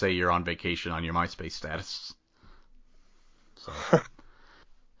emergency, just say you're on vacation on your MySpace status. So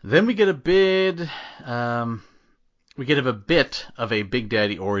then we get a bit of a Big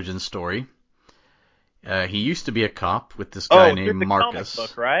Daddy origin story. He used to be a cop with this guy named Marcus. Comic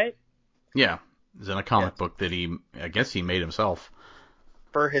book, right? Yeah, it's in a comic book that I guess he made himself.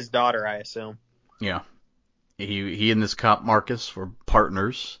 For his daughter, I assume. Yeah. He and this cop Marcus were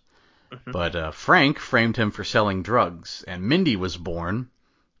partners. But Frank framed him for selling drugs, and Mindy was born,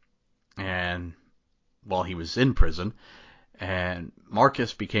 and while he was in prison, and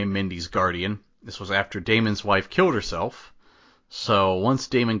Marcus became Mindy's guardian. This was after Damon's wife killed herself. So once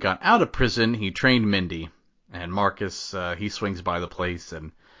Damon got out of prison, he trained Mindy, and Marcus he swings by the place,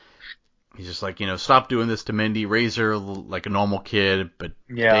 and He's just like, stop doing this to Mindy, raise her like a normal kid. But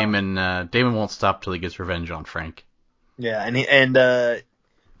Yeah. Damon won't stop till he gets revenge on Frank. Yeah, and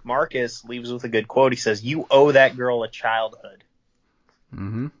Marcus leaves with a good quote. He says, "You owe that girl a childhood."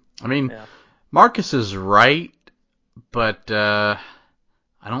 Mm-hmm. I mean, Yeah. Marcus is right, but I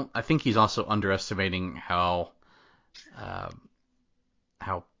think he's also underestimating how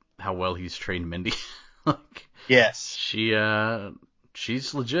well he's trained Mindy. Like, Yes.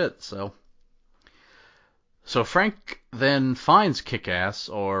 she's legit. So Frank then finds Kick-Ass,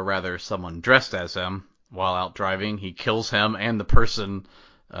 or rather someone dressed as him, while out driving. He kills him and the person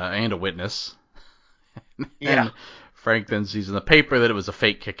and a witness. Yeah. And Frank then sees in the paper that it was a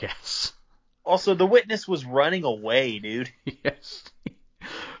fake Kick-Ass. Also, the witness was running away, dude. Yes.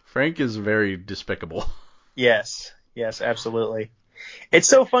 Frank is very despicable. Yes. Yes, absolutely. It's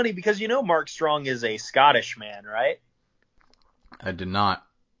so funny because Mark Strong is a Scottish man, right? I did not.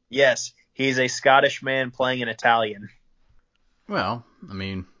 Yes, he's a Scottish man playing an Italian. Well, I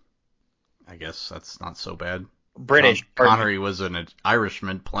mean, I guess that's not so bad. British. Sean Connery was an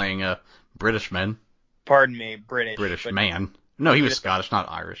Irishman playing a British man. Pardon me, British. British man. No, he was Scottish, not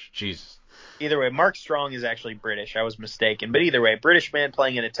Irish. Jesus. Either way, Mark Strong is actually British. I was mistaken. But either way, British man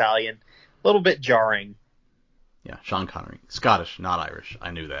playing an Italian. A little bit jarring. Yeah, Sean Connery. Scottish, not Irish. I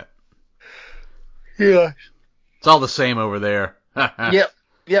knew that. Yeah. It's all the same over there. Yep.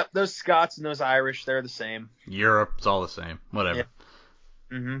 Those Scots and those Irish, they're the same. Europe, it's all the same. Whatever. Yep.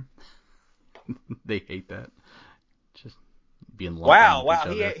 Mm-hmm. They hate that. Just being lumped Wow. with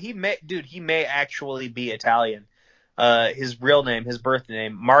each other. He may actually be Italian. His real name, his birth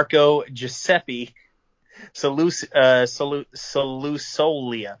name, Marco Giuseppe Salusolia.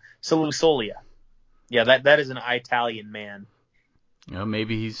 Yeah, that is an Italian man.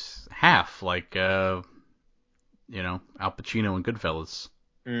 Maybe he's half, like, Al Pacino in Goodfellas.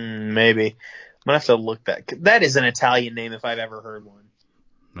 Maybe. I'm gonna have to look that. That is an Italian name if I've ever heard one.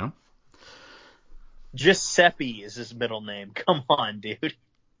 No? Giuseppe is his middle name. Come on, dude.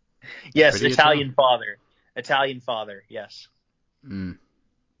 Yes, Pretty Italian father. Italian father. Yes.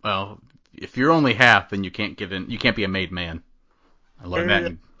 Well, if you're only half, then you can't be a made man. I learned that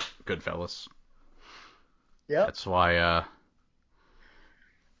in Goodfellas. Yep. That's why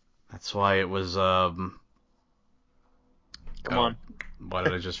it was Come on. Why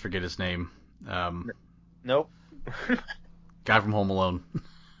did I just forget his name? Nope. Guy from Home Alone.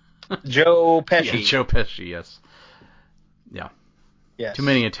 Joe Pesci. Yeah, Joe Pesci, yes. Yeah. Yes. Too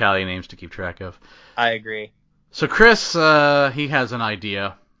many Italian names to keep track of. I agree. So Chris, he has an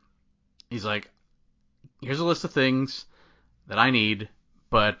idea. He's like, here's a list of things that I need,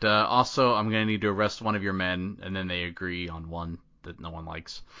 but also I'm going to need to arrest one of your men, and then they agree on one that no one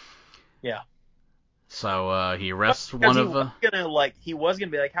likes. Yeah. So he arrests one of... He was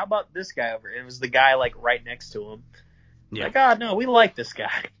gonna be like, how about this guy over? It was the guy like right next to him. Yeah. Like, God, no, we like this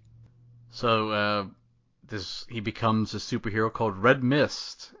guy. So he becomes a superhero called Red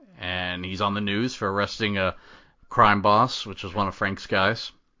Mist, and he's on the news for arresting a crime boss, which was one of Frank's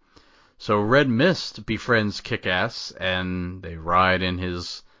guys. So Red Mist befriends Kick-Ass, and they ride in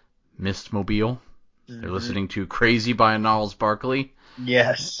his Mistmobile. Mm-hmm. They're listening to Crazy by Gnarls Barkley.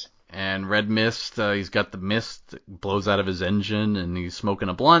 Yes. And Red Mist, he's got the mist that blows out of his engine, and he's smoking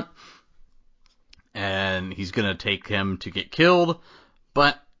a blunt. And he's going to take him to get killed,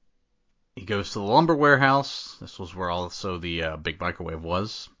 but he goes to the lumber warehouse. This was where also the big microwave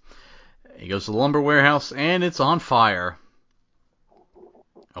was. He goes to the lumber warehouse, and it's on fire.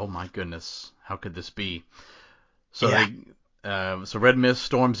 Oh my goodness, how could this be? So so Red Mist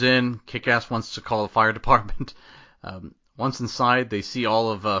storms in. Kick-Ass wants to call the fire department. Once inside, they see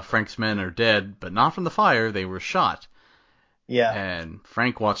all of Frank's men are dead, but not from the fire. They were shot. Yeah. And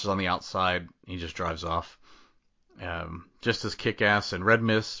Frank watches on the outside. He just drives off. Just as Kick-Ass and Red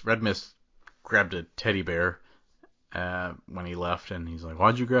Mist grabbed a teddy bear when he left, and he's like,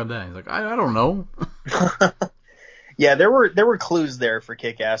 "Why'd you grab that?" He's like, "I don't know." Yeah, there were clues there for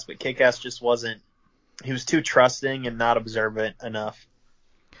Kick-Ass, but Kick-Ass just wasn't. He was too trusting and not observant enough.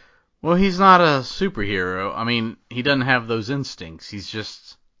 Well, he's not a superhero. I mean, he doesn't have those instincts. He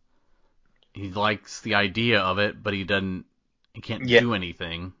likes the idea of it, but he can't do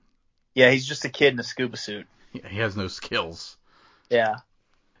anything. Yeah, he's just a kid in a scuba suit. He has no skills. Yeah.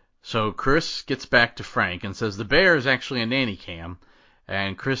 So Chris gets back to Frank and says the bear is actually a nanny cam.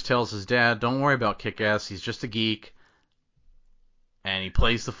 And Chris tells his dad, don't worry about Kick-Ass, he's just a geek. And he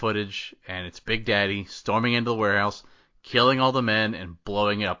plays the footage, and it's Big Daddy storming into the warehouse, killing all the men, and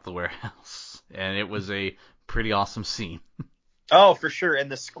blowing up the warehouse. And it was a pretty awesome scene. Oh, for sure.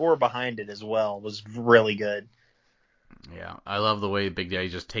 And the score behind it as well was really good. Yeah, I love the way Big Daddy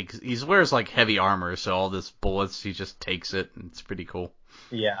just takes. He wears like heavy armor, so all this bullets, he just takes it, and it's pretty cool.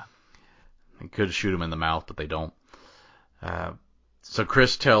 Yeah. They could shoot him in the mouth, but they don't. Uh, so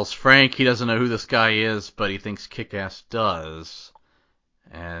Chris tells Frank he doesn't know who this guy is, but he thinks Kick-Ass does.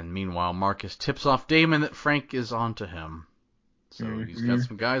 And meanwhile, Marcus tips off Damon that Frank is onto him. So he's got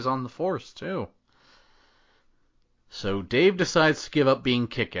some guys on the force, too. So Dave decides to give up being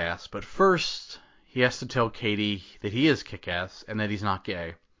Kick-Ass, but first he has to tell Katie that he is Kick-Ass and that he's not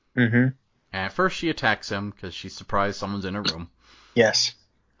gay. Mm-hmm. And at first she attacks him because she's surprised someone's in her room. Yes.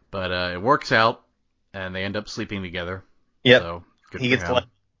 But it works out, and they end up sleeping together. Yep. So good He for gets him.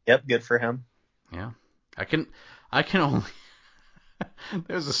 Yep, good for him. Yeah. I can only...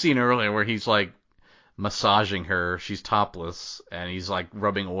 There's a scene earlier where he's like massaging her. She's topless, and he's like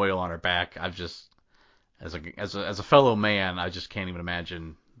rubbing oil on her back. I've just... As a fellow man, I just can't even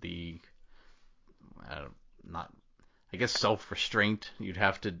imagine the I guess self-restraint you'd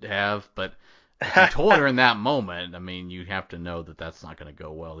have to have, but if you told her in that moment, I mean, you have to know that that's not going to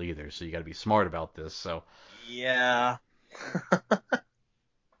go well either, so you got to be smart about this. So yeah. I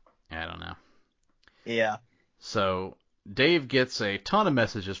don't know. Yeah. So Dave gets a ton of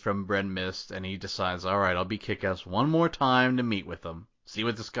messages from Red Mist, and he decides, all right, I'll be Kick-Ass one more time to meet with him, see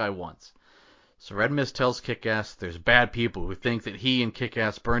what this guy wants. So Red Mist tells Kick-Ass there's bad people who think that he and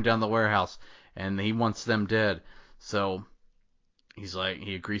Kick-Ass burned down the warehouse, and he wants them dead. So he's like,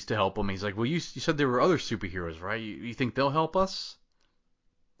 he agrees to help him. He's like, well, you said there were other superheroes, right? You think they'll help us?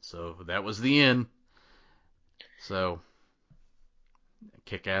 So that was the end. So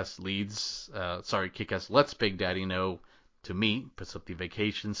Kick-Ass Kick-Ass lets Big Daddy know to meet, puts up the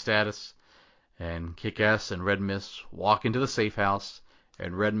vacation status, and Kick-Ass and Red Mist walk into the safe house.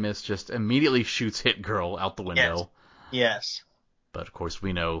 And Red Mist just immediately shoots Hit Girl out the window. Yes. But of course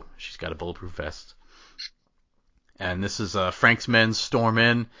we know she's got a bulletproof vest. And this is Frank's men storm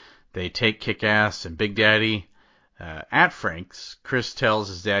in. They take Kick-Ass and Big Daddy at Frank's. Chris tells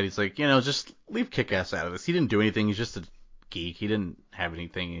his dad, he's like, just leave Kick-Ass out of this. He didn't do anything. He's just a geek. He didn't have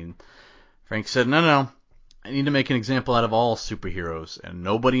anything. And Frank said, no. I need to make an example out of all superheroes. And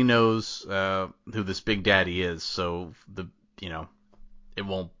nobody knows who this Big Daddy is. So the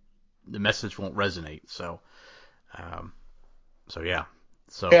message won't resonate. So yeah.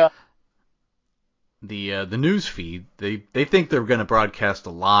 So the news feed, they think they're going to broadcast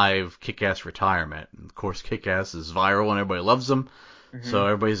a live Kick-Ass retirement. And of course, Kick-Ass is viral and everybody loves him. Mm-hmm. So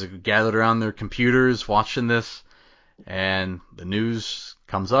everybody's gathered around their computers watching this, and the news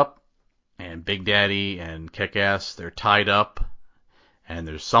comes up, and Big Daddy and Kick-Ass, they're tied up, and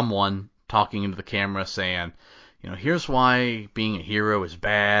there's someone talking into the camera saying, here's why being a hero is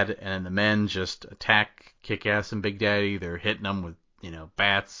bad, and the men just attack Kick-Ass and Big Daddy. They're hitting them with,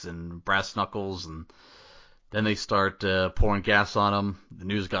 bats and brass knuckles, and then they start pouring gas on them. The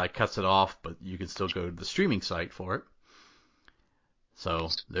news guy cuts it off, but you can still go to the streaming site for it. So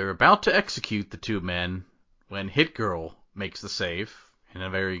they're about to execute the two men when Hit Girl makes the save in a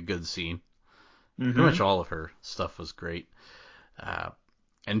very good scene. Mm-hmm. Pretty much all of her stuff was great.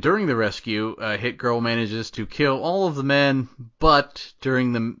 And during the rescue, Hit Girl manages to kill all of the men, but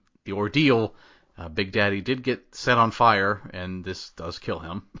during the ordeal, Big Daddy did get set on fire, and this does kill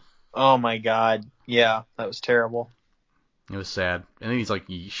him. Oh my god. Yeah, that was terrible. It was sad. And then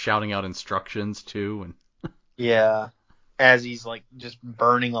he's shouting out instructions too, and yeah, as he's just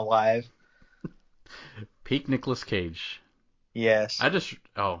burning alive. Peak Nicolas Cage. Yes.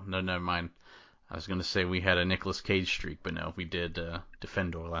 Oh, no, never mind. I was going to say we had a Nicolas Cage streak, but no, we did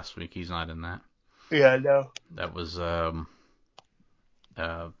Defendor last week. He's not in that. Yeah, no. That was Astro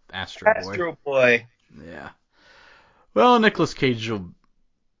Boy. Astro Boy. Yeah. Well, Nicolas Cage will...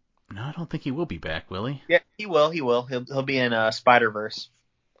 No, I don't think he will be back, will he? Yeah, he will. He'll be in Spider-Verse.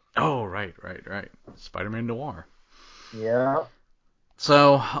 Oh, right. Spider-Man Noir. Yeah.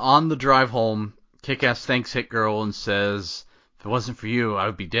 So, on the drive home, Kick-Ass thanks Hit Girl and says, if it wasn't for you, I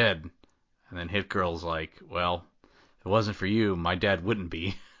would be dead. And then Hit Girl's like, well, if it wasn't for you, my dad wouldn't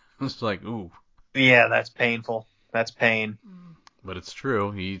be. It's like, ooh. Yeah, that's painful. That's pain. But it's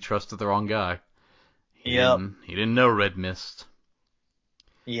true. He trusted the wrong guy. He didn't know Red Mist.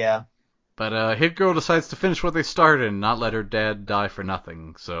 Yeah. But Hit Girl decides to finish what they started and not let her dad die for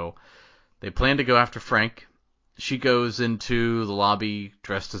nothing. So they plan to go after Frank. She goes into the lobby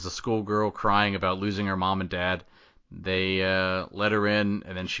dressed as a schoolgirl, crying about losing her mom and dad. They let her in,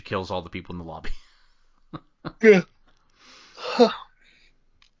 and then she kills all the people in the lobby. Am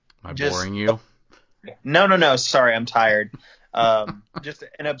I boring you? No. Sorry, I'm tired. Just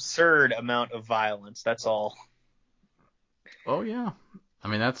an absurd amount of violence. That's all. Oh, yeah. I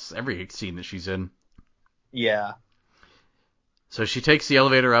mean, that's every scene that she's in. Yeah. So she takes the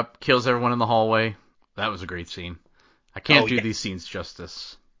elevator up, kills everyone in the hallway. That was a great scene. I can't do yeah. these scenes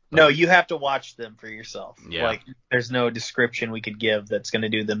justice. No, you have to watch them for yourself. Yeah. Like, there's no description we could give that's going to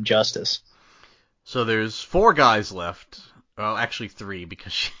do them justice. So there's 4 guys left. Well, actually 3,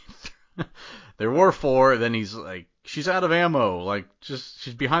 because there were 4. Then he's like, she's out of ammo. Like,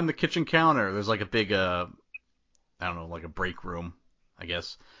 she's behind the kitchen counter. There's like a big, I don't know, like a break room, I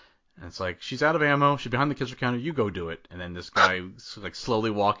guess. And it's like, she's out of ammo. She's behind the kitchen counter. You go do it. And then this guy like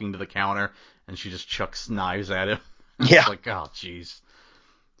slowly walking to the counter, and she just chucks knives at him. Yeah. It's like, oh, jeez.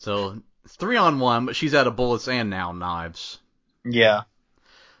 So it's 3-on-1, but she's out of bullets and now knives. Yeah.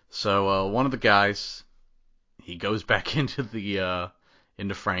 So one of the guys, he goes back into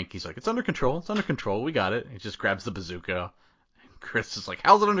Frank. He's like, it's under control. It's under control. We got it. He just grabs the bazooka. And Chris is like,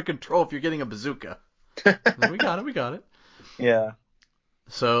 how's it under control if you're getting a bazooka? Like, we got it. We got it. Yeah.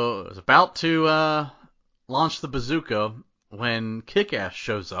 So I was about to launch the bazooka when Kick-Ass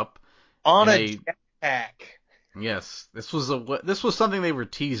shows up. On a jetpack. Yes, this was something they were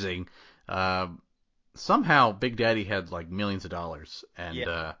teasing. Somehow Big Daddy had like millions of dollars,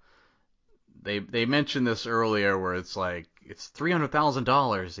 and they mentioned this earlier where it's like it's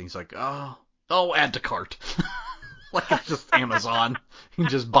 $300,000. He's like, oh, add to cart. Like it's just Amazon. You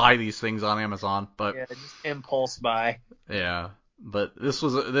can just buy these things on Amazon, but yeah, just impulse buy. Yeah, but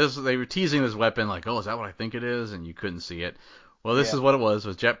they were teasing this weapon like, oh, is that what I think it is? And you couldn't see it. Well, this is what it was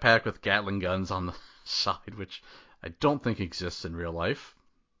jetpack with Gatling guns on the side, which I don't think exists in real life.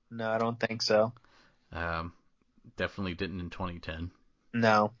 No, I don't think so. Definitely didn't in 2010.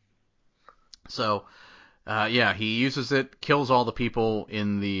 No. So, he uses it, kills all the people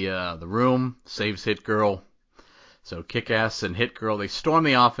in the room, saves Hit Girl. So Kick-Ass and Hit Girl, they storm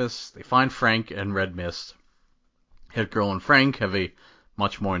the office, they find Frank and Red Mist. Hit Girl and Frank have a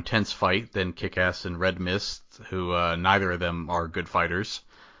much more intense fight than Kick-Ass and Red Mist, who neither of them are good fighters.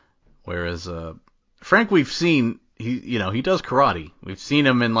 Whereas Frank, we've seen he does karate. We've seen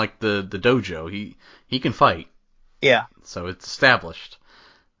him in like the dojo. He can fight. Yeah. So it's established.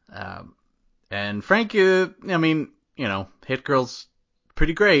 And Frank, Hit Girl's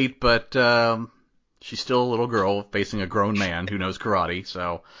pretty great, but she's still a little girl facing a grown man who knows karate.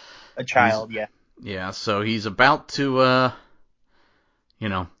 So a child, yeah. Yeah, so he's about to,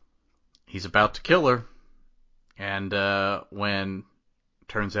 he's about to kill her. And when,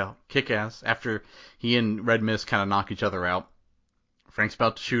 turns out, Kick-Ass, after he and Red Mist kind of knock each other out, Frank's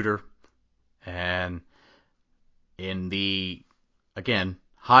about to shoot her. And in the, again,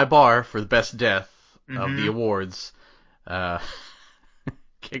 high bar for the best death of the awards,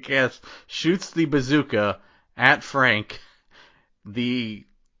 Kick-Ass shoots the bazooka at Frank. I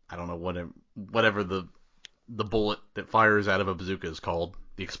don't know whatever the bullet that fires out of a bazooka is called,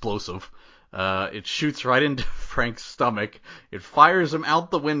 the explosive. It shoots right into Frank's stomach. It fires him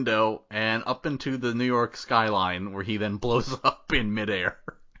out the window and up into the New York skyline, where he then blows up in midair.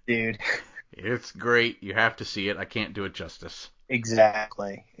 Dude. It's great. You have to see it. I can't do it justice.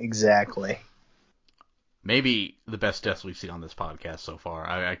 Exactly. Maybe the best deaths we've seen on this podcast so far.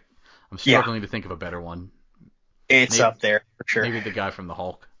 I'm struggling to think of a better one. It's up there, for sure. Maybe the guy from the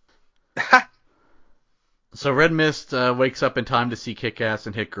Hulk. So Red Mist wakes up in time to see Kick-Ass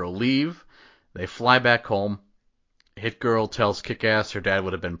and Hit Girl leave. They fly back home. Hit Girl tells Kick-Ass her dad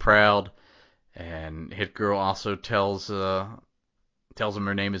would have been proud. And Hit Girl also tells him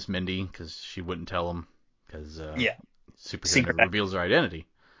her name is Mindy, because she wouldn't tell him. Because Superhero never reveals her identity.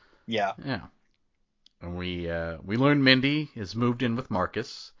 Yeah. Yeah. And we learn Mindy is moved in with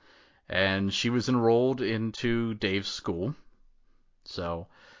Marcus. And she was enrolled into Dave's school. So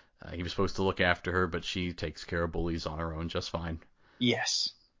he was supposed to look after her, but she takes care of bullies on her own just fine.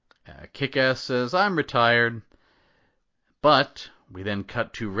 Yes. Kick-Ass says, I'm retired. But we then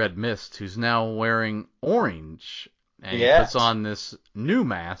cut to Red Mist, who's now wearing orange. And he puts on this new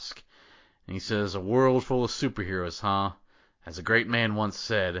mask. And he says, a world full of superheroes, huh? As a great man once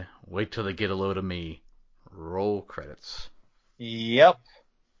said, wait till they get a load of me. Roll credits. Yep.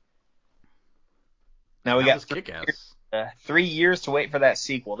 Now we got Kick-Ass. 3 years to wait for that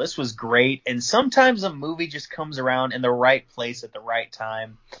sequel. This was great, and sometimes a movie just comes around in the right place at the right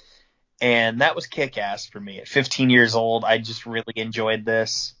time, and that was Kick-Ass for me. At 15 years old, I just really enjoyed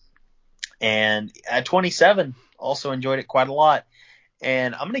this, and at 27, also enjoyed it quite a lot,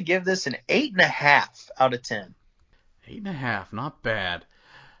 and I'm going to give this an 8.5 out of 10. 8.5, not bad.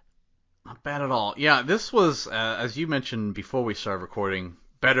 Not bad at all. Yeah, this was, as you mentioned before we started recording,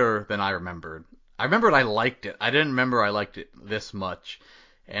 better than I remembered. I remembered I liked it. I didn't remember I liked it this much.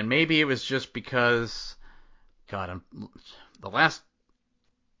 And maybe it was just because, God,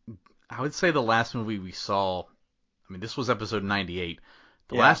 I would say the last movie we saw I mean, this was episode 98.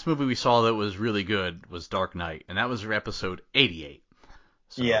 The Yeah. last movie we saw that was really good was Dark Knight, and that was episode 88.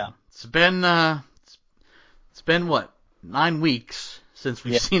 So Yeah. it's been what, 9 weeks since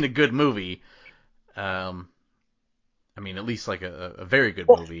we've seen a good movie. I mean, at least like a very good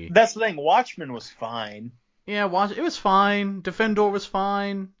movie. That's the thing. Watchmen was fine. Yeah, it was fine. Defendor was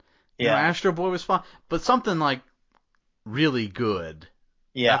fine. You know, Yeah. Astro Boy was fine. But something like really good.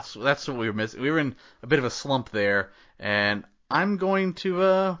 Yeah. That's what we were missing. We were in a bit of a slump there, and I'm going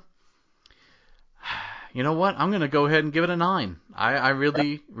to you know what? I'm going to go ahead and give it a 9. I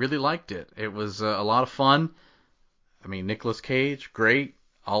really liked it. It was a lot of fun. I mean, Nicolas Cage, great.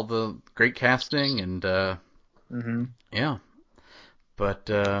 All the great casting, and yeah. But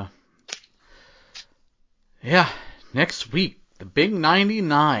yeah, next week, the big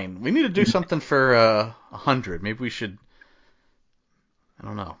 99. We need to do something for 100. Maybe we should. I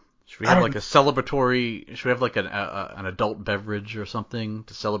don't know. Should we have like a celebratory? Should we have like an adult beverage or something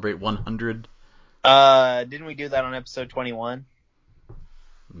to celebrate 100? Didn't we do that on episode 21?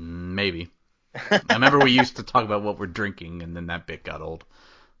 Maybe. I remember we used to talk about what we're drinking, and then that bit got old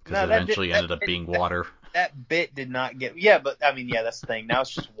because it eventually ended up being water. That bit did not get. Yeah, but I mean, yeah, that's the thing. Now it's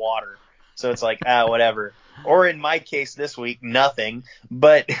just water, so it's like whatever. Or in my case this week, nothing.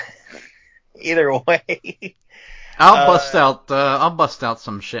 But either way. I'll bust out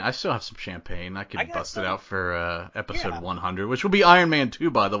some I still have some champagne. I can bust it out for episode 100, which will be Iron Man 2,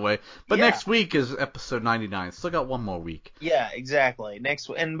 by the way. But next week is episode 99. Still got one more week. Yeah, exactly.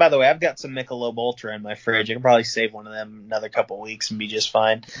 And by the way, I've got some Michelob Ultra in my fridge. I can probably save one of them another couple weeks and be just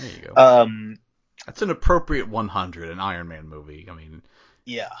fine. There you go. That's an appropriate 100, an Iron Man movie. I mean,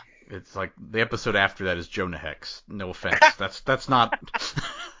 yeah. It's like the episode after that is Jonah Hex. No offense. That's not.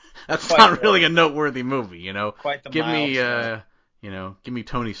 That's quite not really a noteworthy movie, you know. Quite the give me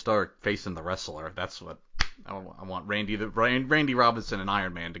Tony Stark facing the wrestler. That's what I want. Randy Robinson and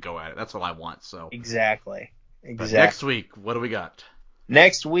Iron Man to go at it. That's what I want. So exactly. But next week, what do we got?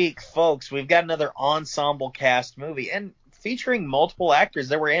 Next week, folks, we've got another ensemble cast movie, and featuring multiple actors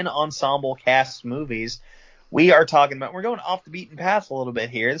that were in ensemble cast movies. We're going off the beaten path a little bit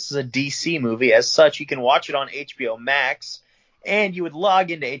here. This is a DC movie. As such, you can watch it on HBO Max. And you would log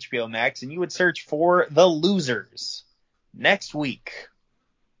into HBO Max and you would search for The Losers next week.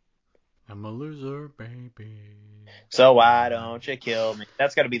 I'm a loser, baby. So why don't you kill me?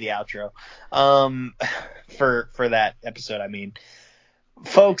 That's got to be the outro. For that episode, I mean.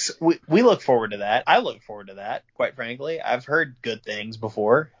 Folks, we look forward to that. I look forward to that, quite frankly. I've heard good things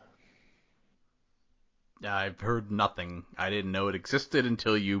before. I've heard nothing. I didn't know it existed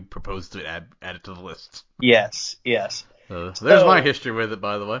until you proposed to add it to the list. Yes. So there's my history with it,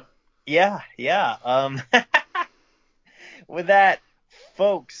 by the way. Yeah. With that,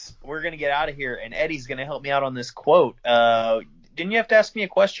 folks, we're going to get out of here, and Eddie's going to help me out on this quote. Didn't you have to ask me a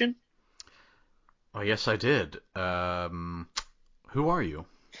question? Oh, yes, I did. Who are you?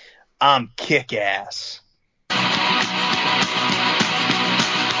 I'm Kick-Ass.